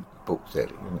rather good book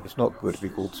selling. It's not good to be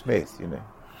called Smith,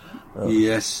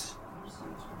 Yes.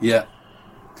 Yeah.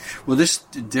 Well, this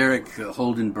Derek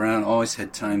Holden Brown always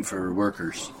had time for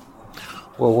workers.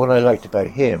 Well, what I liked about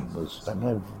him was,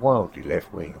 I'm wildly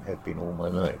left-wing, and have been all my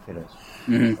life,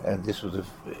 Mm-hmm. And this was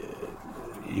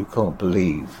you can't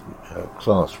believe how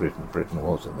class-ridden Britain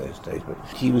was in those days, but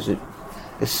he was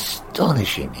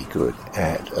astonishingly good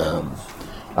at,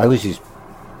 I was his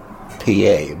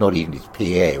PA, not even his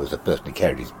PA, it was the person who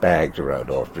carried his bags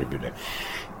around after him,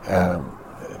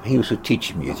 he was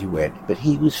teaching me as he went, but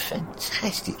he was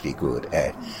fantastically good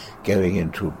at going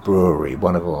into a brewery,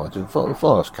 one of ours, a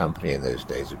vast company in those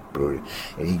days, a brewery,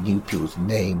 and he knew people's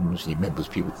names, he remembers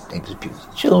people's names of people's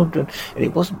children, and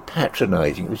it wasn't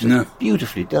patronising, it was just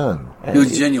beautifully done. And it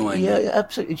was genuine. Yeah,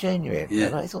 absolutely genuine. Yeah.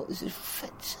 And I thought, this is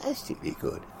fantastically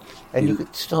good. And you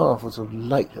could start off with a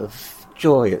light of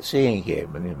joy at seeing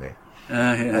him, and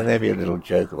there'd be a little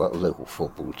joke about the local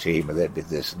football team, and there'd be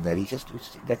this and that. He just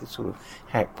was like a sort of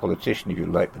hack politician, if you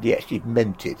like, but he actually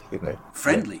meant it,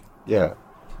 Friendly. Yeah.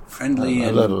 Friendly.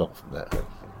 I learned a lot from that.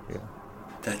 Yeah.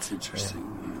 That's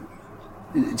interesting.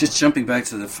 Yeah. Just jumping back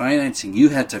to the financing, you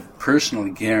had to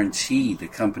personally guarantee the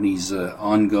company's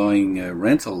ongoing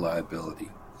rental liability.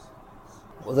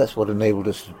 Well, that's what enabled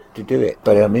us to do it.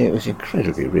 But I mean, it was an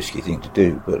incredibly risky thing to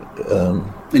do. But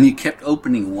and you kept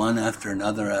opening one after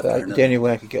another the only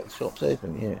way I could get the shops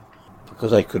open, yeah,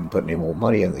 because I couldn't put any more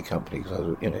money in the company. Because I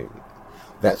was,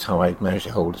 that's how I managed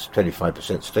to hold a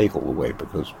 25% stake all the way.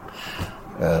 Because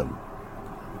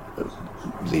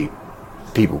the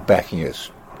people backing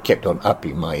us kept on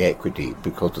upping my equity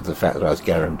because of the fact that I was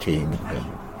guaranteeing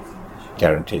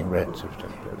rents. It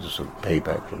was a sort of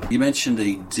payback. You mentioned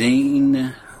a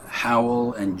Dane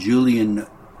Howell and Julian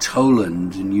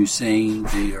Toland, and you saying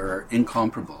they are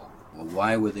incomparable. Well,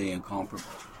 why were they incomparable?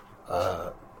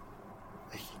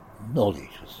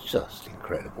 Knowledge was just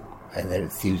incredible, and their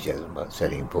enthusiasm about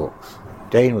selling books.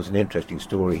 Dane was an interesting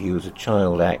story. He was a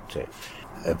child actor,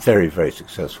 a very, very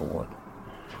successful one.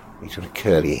 He's sort of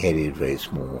curly-headed, very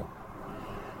small.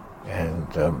 And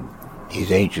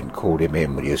his agent called him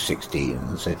in when he was 16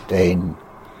 and said, Dane,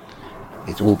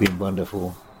 it's all been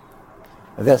wonderful.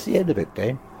 And that's the end of it,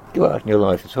 Dane. Go out in your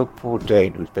life. So poor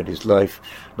Dane, who spent his life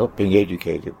not being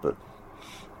educated, but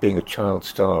being a child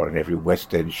star in every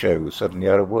West End show, was suddenly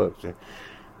out of work. So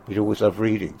he'd always loved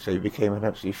reading, so he became an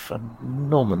absolutely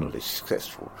phenomenally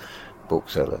successful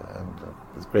bookseller and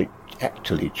with great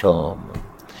actorly charm.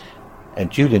 And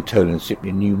Julian Toland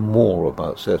simply knew more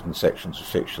about certain sections of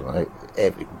fiction than I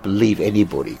believe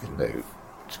anybody can know.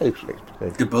 Totally.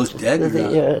 They're both dead? Are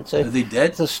they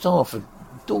dead? The staff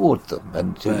adored them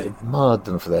and admired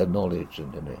them for their knowledge.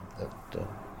 And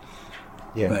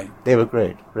they were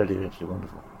great. Really, really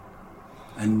wonderful.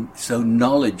 And so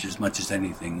knowledge, as much as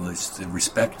anything, was the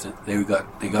respect that they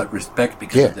got respect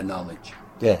because of the knowledge.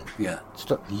 Yeah. Yeah.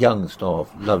 The young staff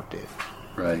loved it.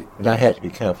 Right. And I had to be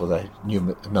careful that I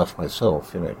knew enough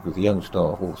myself, because the young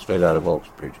staff, all straight out of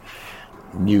Oxbridge,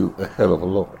 knew a hell of a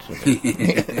lot.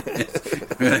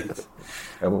 Right.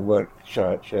 And we weren't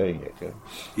shy at showing it.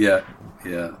 Yeah,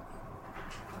 yeah.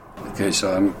 Okay,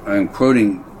 so I'm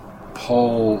quoting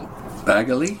Paul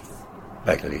Bagley.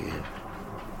 Bagley, yeah.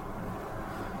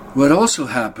 What also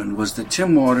happened was that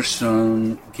Tim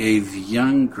Waterstone gave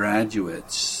young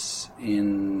graduates,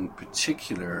 in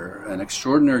particular, an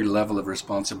extraordinary level of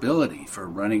responsibility for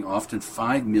running often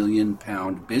 £5 million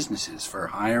businesses, for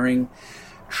hiring,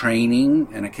 training,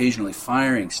 and occasionally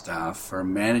firing staff, for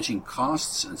managing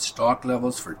costs and stock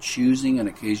levels, for choosing and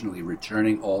occasionally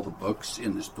returning all the books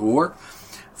in the store,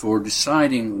 for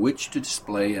deciding which to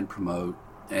display and promote,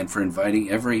 and for inviting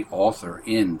every author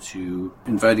in to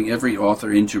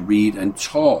read and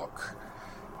talk.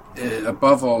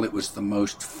 Above all, it was the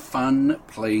most fun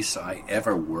place I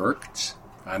ever worked.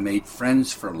 I made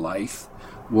friends for life.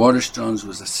 Waterstones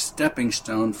was a stepping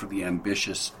stone for the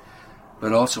ambitious,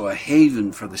 but also a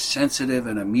haven for the sensitive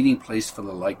and a meeting place for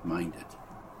the like-minded.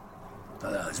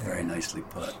 That was very nicely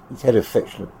put. He's head of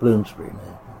fiction at Bloomsbury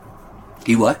now.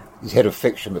 He what? He's head of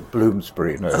fiction at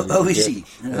Bloomsbury now. Oh, is he?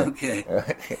 Okay.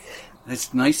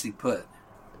 That's nicely put.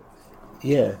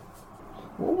 Yeah.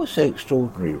 What was so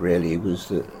extraordinary, really, was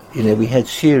that, we had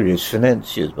serious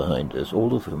financiers behind us.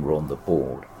 All of them were on the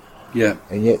board. Yeah.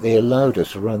 And yet they allowed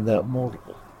us to run that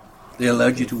model. They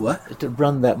allowed you to what? To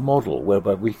run that model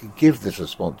whereby we could give this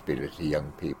responsibility to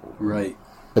young people. Right.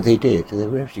 But they did. They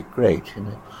were actually great.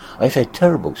 I've had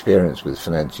terrible experience with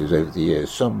financiers over the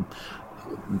years. Some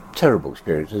terrible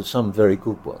experiences, some very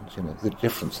good ones. The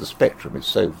difference, the spectrum is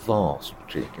so vast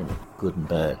between good and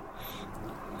bad.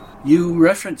 You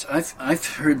reference, I've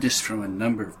heard this from a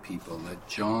number of people, that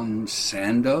John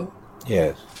Sandow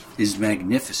is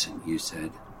magnificent, you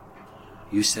said.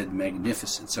 You said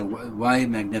magnificent. So why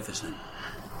magnificent?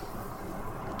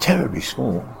 Terribly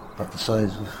small, about the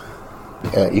size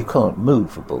of... you can't move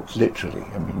for books, literally.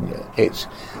 I mean, it's...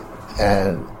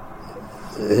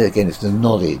 again, it's the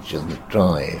knowledge and the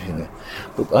drive,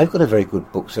 But I've got a very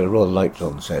good bookseller, I rather like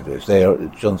John Sandow's.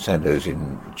 John Sandow's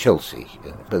in Chelsea.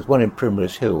 There's one in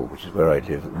Primrose Hill, which is where I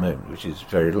live at the moment, which is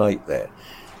very like that.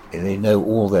 And they know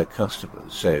all their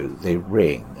customers, so they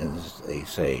ring and they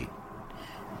say,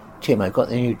 Tim, I've got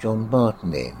the new John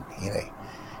Barton in,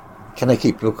 Can I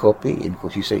keep your copy? And of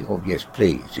course you say, oh, yes,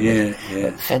 please. Yeah.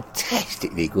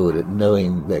 Fantastically good at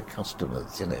knowing their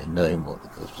customers, knowing what the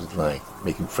customers like,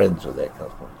 making friends with their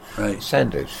customers. Right.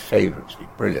 Sandow's famously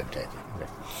brilliant at it.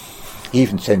 He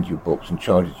even sends you books and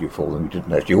charges you for them you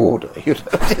didn't actually order.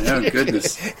 Oh,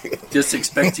 goodness. Just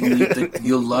expecting that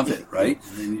you'll love it, right?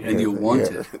 And you'll want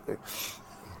it.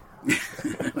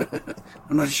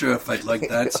 I'm not sure if I'd like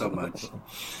that so much.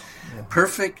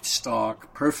 Perfect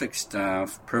stock, perfect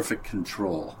staff, perfect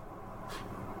control.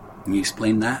 Can you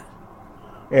explain that?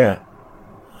 Yeah.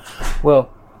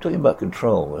 Well, talking about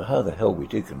control, how the hell we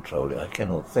did control it, I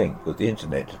cannot think, because the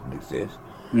internet didn't exist.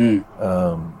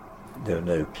 There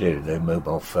were clearly no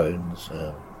mobile phones,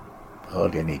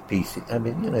 hardly any PC. I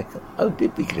mean, how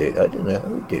did we get it? I don't know how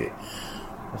we did it.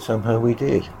 But somehow we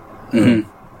did. Mm-hmm.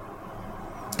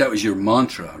 That was your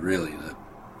mantra, really. The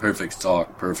perfect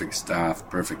stock, perfect staff,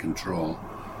 perfect control.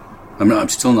 I'm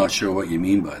still not sure what you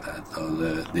mean by that,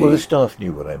 though. Well, the staff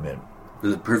knew what I meant.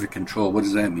 The perfect control, what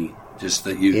does that mean? Just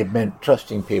that you... It meant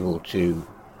trusting people to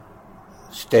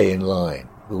stay in line.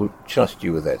 We will trust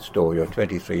you with that store. You're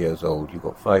 23 years old. You've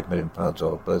got £5 million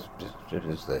off birth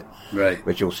certificates there. Right.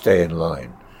 But you'll stay in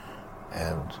line.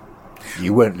 And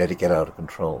you won't let it get out of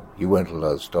control. You won't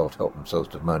allow staff to help themselves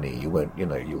to money. You won't,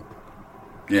 you...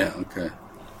 Yeah, okay.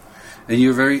 And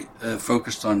you're very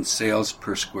focused on sales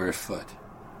per square foot.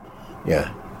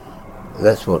 Yeah.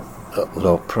 That's what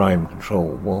our prime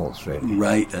control was, really.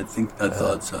 Right, I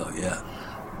thought so, yeah.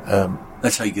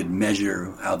 That's how you could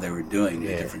measure how they were doing in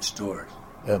different stores.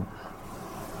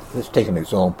 Let's take an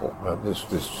example.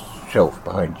 This shelf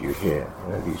behind you here,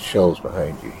 these shelves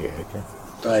behind you here, okay?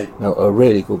 Right. Now, a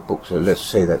really good bookseller, let's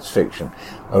say that's fiction,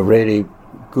 a really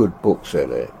good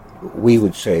bookseller, we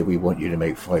would say we want you to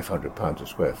make £500 a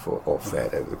square foot off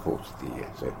that over the course of the year.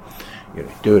 So,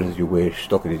 do it as you wish,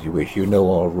 stock it as you wish. You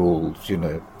know our rules,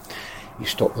 You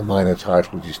stock the minor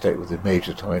titles, you stay with the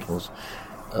major titles.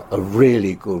 A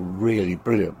really good, really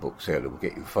brilliant bookseller will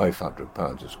get you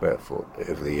 £500 a square foot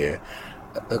over the year.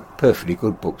 A perfectly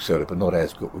good bookseller, but not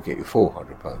as good, will get you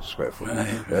 £400 a square foot.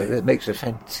 Right. It makes a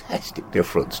fantastic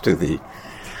difference to the...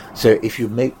 So if you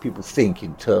make people think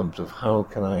in terms of how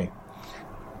can I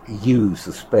use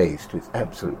the space to its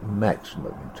absolute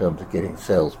maximum in terms of getting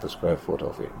sales per square foot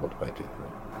of it, what do I do?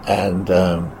 And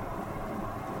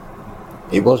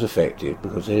it was effective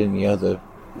because any other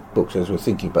booksellers were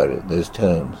thinking about it in those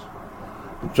terms.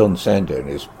 But John Sandow, in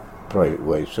his private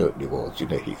way, certainly was.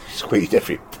 He squeezed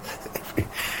every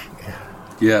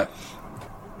yeah.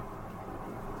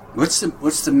 What's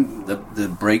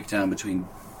the breakdown between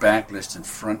backlist and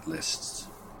front lists?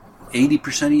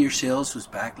 80% of your sales was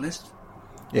backlist?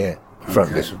 Yeah,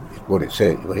 front list is what it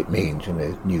said, what it means,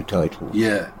 new titles.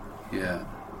 Yeah.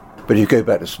 But you go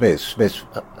back to Smith's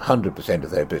 100% of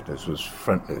their business was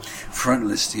front list. Front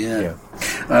list, yeah.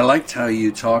 I liked how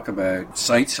you talk about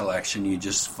site selection. You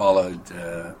just followed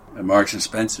Marks and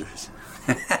Spencer's.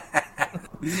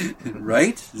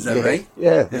 Right? Is that right?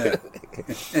 Yeah.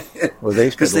 Well, they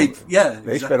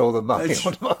spent all the money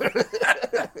on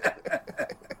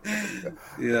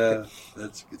Yeah,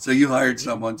 that's good. So you hired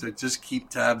someone to just keep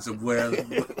tabs of where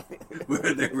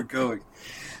they were going.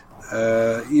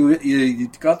 You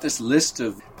got this list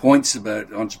of points about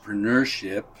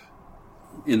entrepreneurship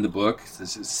in the book.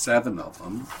 This is 7 of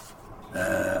them.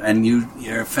 And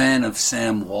you're a fan of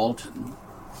Sam Walton,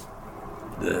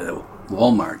 the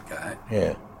Walmart guy.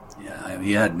 Yeah. Yeah,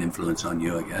 he had an influence on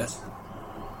you, I guess.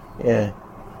 Yeah.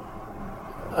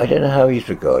 I don't know how he's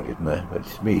regarded, man, but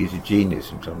to me he's a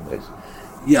genius in some ways.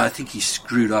 Yeah, I think he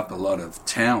screwed up a lot of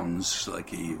towns, like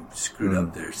he screwed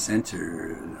up their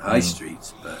centre high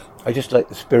streets. But I just like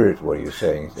the spirit of what you're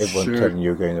saying. Everyone's telling you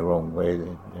you're going the wrong way.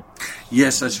 Then,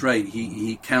 Yes, that's right.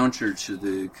 He countered to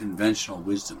the conventional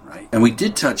wisdom, right? And we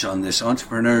did touch on this.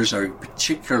 Entrepreneurs are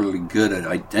particularly good at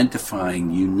identifying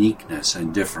uniqueness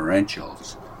and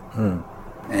differentials.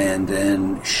 And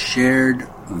then shared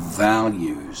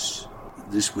values.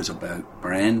 This was about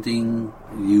branding.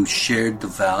 You shared the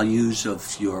values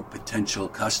of your potential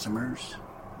customers.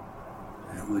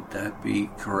 Would that be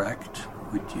correct,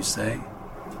 would you say?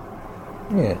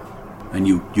 Yeah. And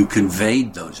you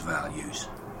conveyed those values.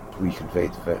 We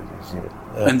conveyed the values,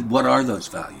 yeah. And what are those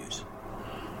values?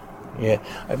 Yeah,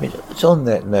 I mean, it's on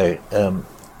that note.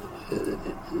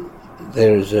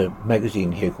 There is a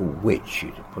magazine here called Which.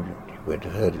 You won't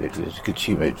have heard of it. It's a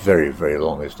consumer. It's very, very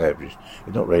long established.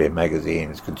 It's not really a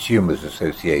magazine. It's Consumers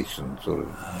Association sort of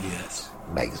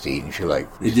magazine, if you like.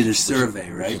 They did a survey,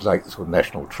 right? It's like the sort of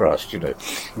National Trust,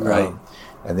 Right.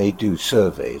 And they do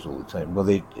surveys all the time. Well,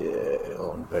 they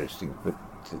on various things, but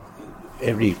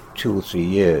every 2 or 3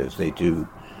 years they do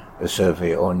a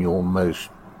survey on your most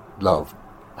loved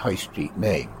high street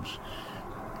names.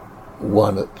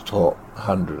 One at the top,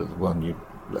 100 of the one you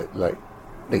like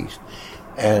least.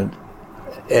 And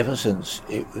ever since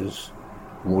it was,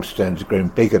 Waterstone's grown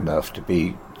big enough to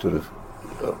be sort of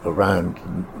around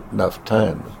enough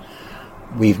towns,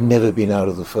 we've never been out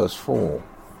of the first 4.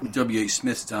 W.H.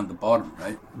 Smith's down the bottom,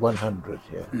 right? 100,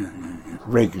 yeah.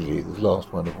 Regularly, the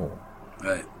last one of all.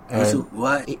 Right. And so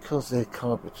why? Because their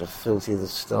carpets are filthy, the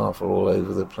staff are all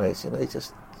over the place, it's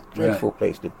just a dreadful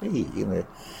place to be,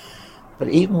 But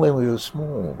even when we were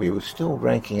small, we were still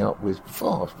ranking up with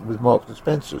Marks and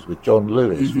Spencer's, with John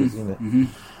Lewis, with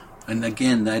And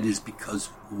again, that is because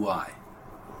why?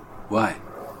 Why?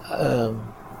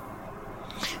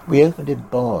 We opened in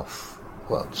Bath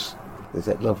once. There's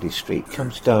that lovely street,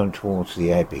 comes down towards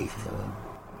the Abbey.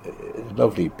 A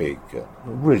lovely big,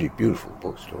 really beautiful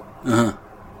bookstore. Uh-huh.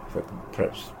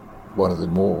 Perhaps one of the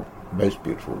most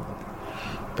beautiful ones.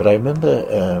 But I remember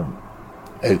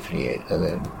opening it and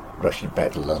then rushing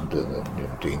back to London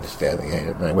and doing the standing again.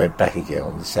 And I went back again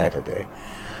on the Saturday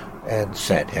and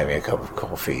sat having a cup of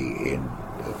coffee in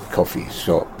a coffee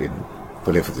shop in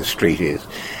whatever the street is.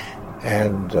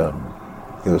 And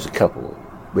there was a couple of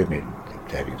women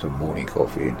having some morning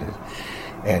coffee.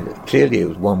 And clearly it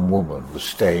was one woman was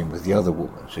staying with the other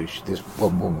woman. So this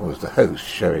one woman was the host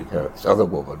showing her this other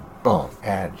woman, Bart.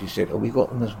 And she said, we got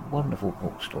them this wonderful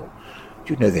bookstore.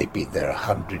 Do you know they've been there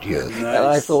 100 years? Nice. And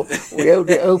I thought, we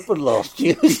only opened last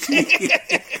Tuesday.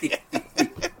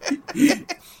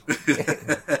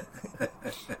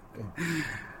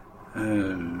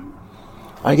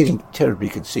 I'm getting terribly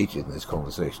conceited in this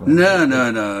conversation. No,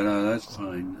 that's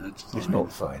fine. It's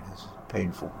not fine. It's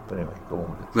painful. But anyway, go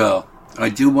on with it. Well, I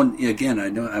do want, again,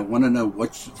 I want to know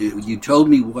what you do. You told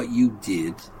me what you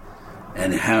did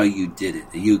and how you did it.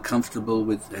 Are you comfortable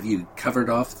with, have you covered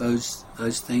off those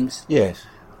things? Yes.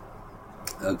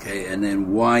 Okay, and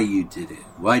then why you did it?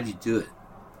 Why did you do it?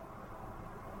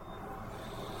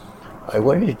 I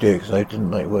wanted to do it because I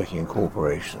didn't like working in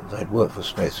corporations. I'd worked for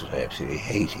Smiths, which I absolutely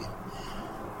hated.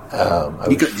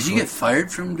 Did you get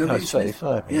fired from W. I was slightly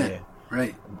fired. Yeah.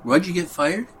 Right. Why'd you get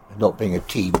fired? Not being a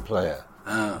team player.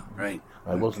 Oh, right.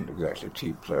 I wasn't exactly a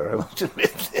team player, I must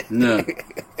admit. No.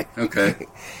 Okay.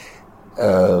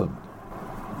 So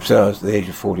I was at the age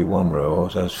of 41 where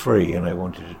I was free, and I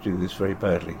wanted to do this very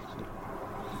badly.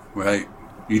 Right.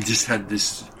 You just had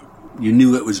this, you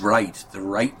knew it was right, the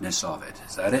rightness of it.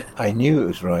 Is that it? I knew it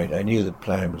was right. I knew the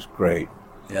plan was great.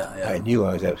 Yeah. I knew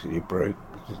I was absolutely broke.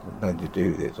 There's nothing to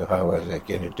do with it, so how was I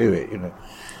going to do it,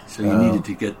 So you needed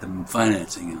to get them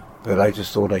financing. But I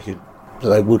just thought that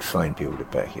I would find people to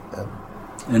back it.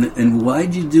 And why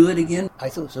did you do it again? I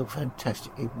thought it was a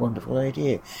fantastically wonderful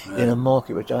idea in a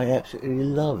market which I absolutely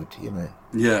loved,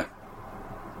 Yeah.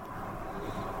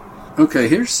 Okay,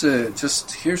 here's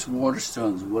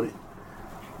Waterstones,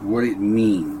 what it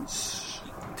means.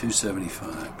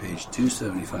 275, page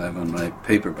 275 on my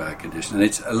paperback edition. And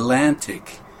it's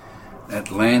Atlantic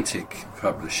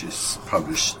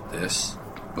published this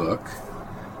book.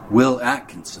 Will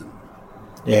Atkinson.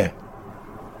 Yeah.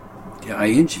 Yeah, I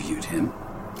interviewed him.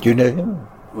 Do you know him?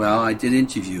 Well, I did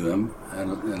interview him, a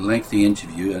lengthy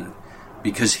interview,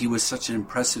 because he was such an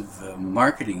impressive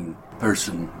marketing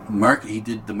person. He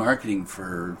did the marketing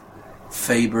for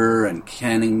Faber and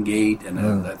Canongate and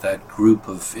that group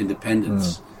of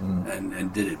independents,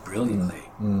 and did it brilliantly.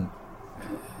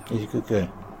 He's a good guy.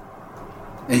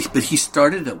 But he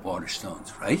started at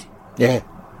Waterstones, right? Yeah.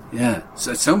 Yeah.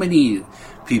 So many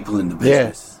people in the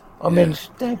business. Yeah. I mean,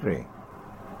 staggering.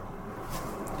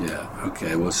 Yeah,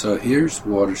 okay. Well, so here's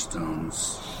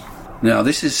Waterstones. Now,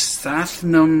 this is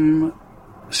Sathnam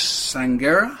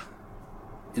Sangera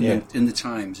in the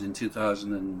Times in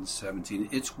 2017.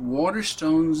 It's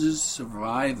Waterstones'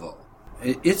 survival.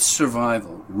 Its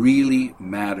survival really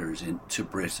matters to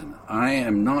Britain. I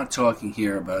am not talking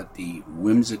here about the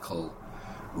whimsical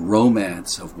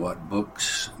romance of what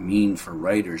books mean for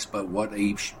writers, but what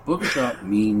a bookshop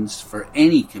means for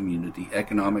any community,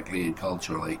 economically and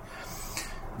culturally.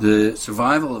 The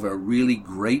survival of a really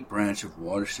great branch of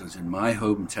Waterstones in my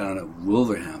hometown of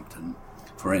Wolverhampton,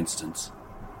 for instance,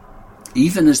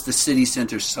 even as the city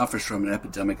centre suffers from an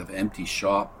epidemic of empty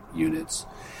shop units,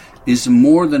 is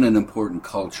more than an important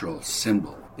cultural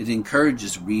symbol. It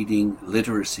encourages reading,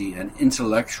 literacy, and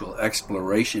intellectual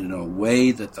exploration in a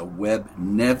way that the web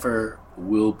never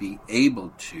will be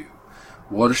able to.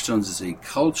 Waterstones is a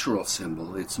cultural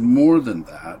symbol. It's more than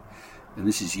that, and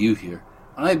this is you here.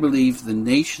 I believe the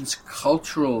nation's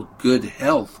cultural good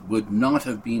health would not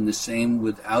have been the same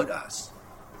without us.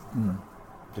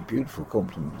 It's a beautiful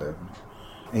compliment, though.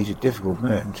 He's a difficult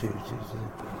man, too.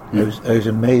 I was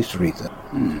amazed to read that.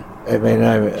 I mean,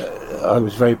 I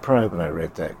was very proud when I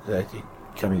read that, because I think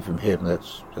coming from him,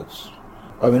 that's.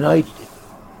 I mean,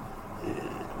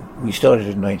 we started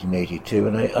in 1982,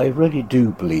 and I really do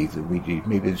believe that we did.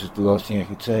 Maybe this is the last thing I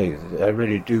could say. I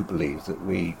really do believe that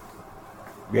we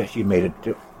actually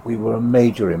we were a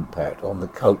major impact on the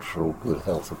cultural good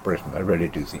health of Britain. I really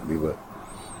do think we were.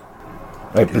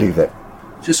 I believe that.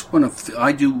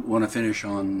 I do want to finish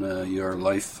on your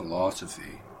life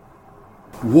philosophy.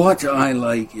 What I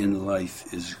like in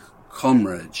life is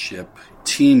comradeship,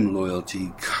 team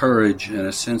loyalty, courage, and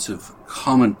a sense of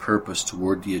common purpose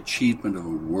toward the achievement of a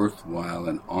worthwhile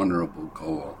and honorable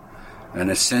goal,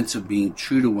 and a sense of being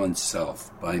true to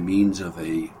oneself by means of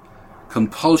a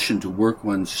compulsion to work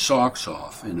one's socks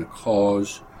off in a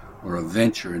cause or a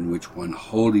venture in which one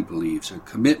wholly believes, a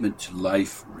commitment to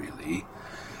life, really,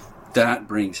 that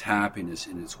brings happiness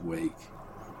in its wake.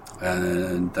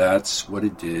 And that's what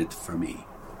it did for me.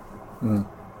 Mm.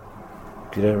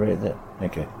 Did I write that?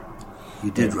 Okay. You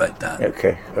did write that.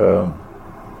 Okay. Well,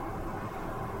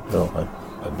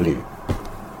 I believe it.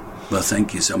 Well,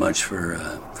 thank you so much for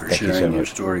sharing your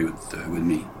story with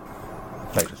me.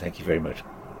 Thank you very much.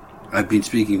 I've been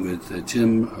speaking with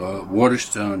Tim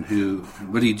Waterstone, who...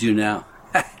 What do you do now?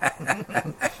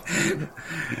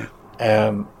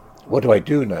 What do I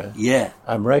do now? Yeah.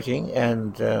 I'm writing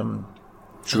and...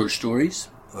 short stories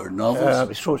or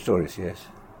novels? Short stories, yes.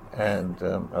 And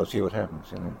I'll see what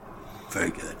happens.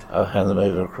 Very good. I'll hand them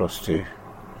over across to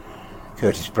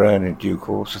Curtis Brown in due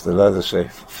course. If they'll either say,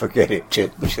 forget it,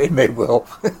 Tim, which they may well.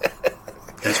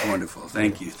 That's wonderful.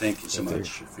 Thank you. Thank you so much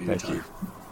for your time. You.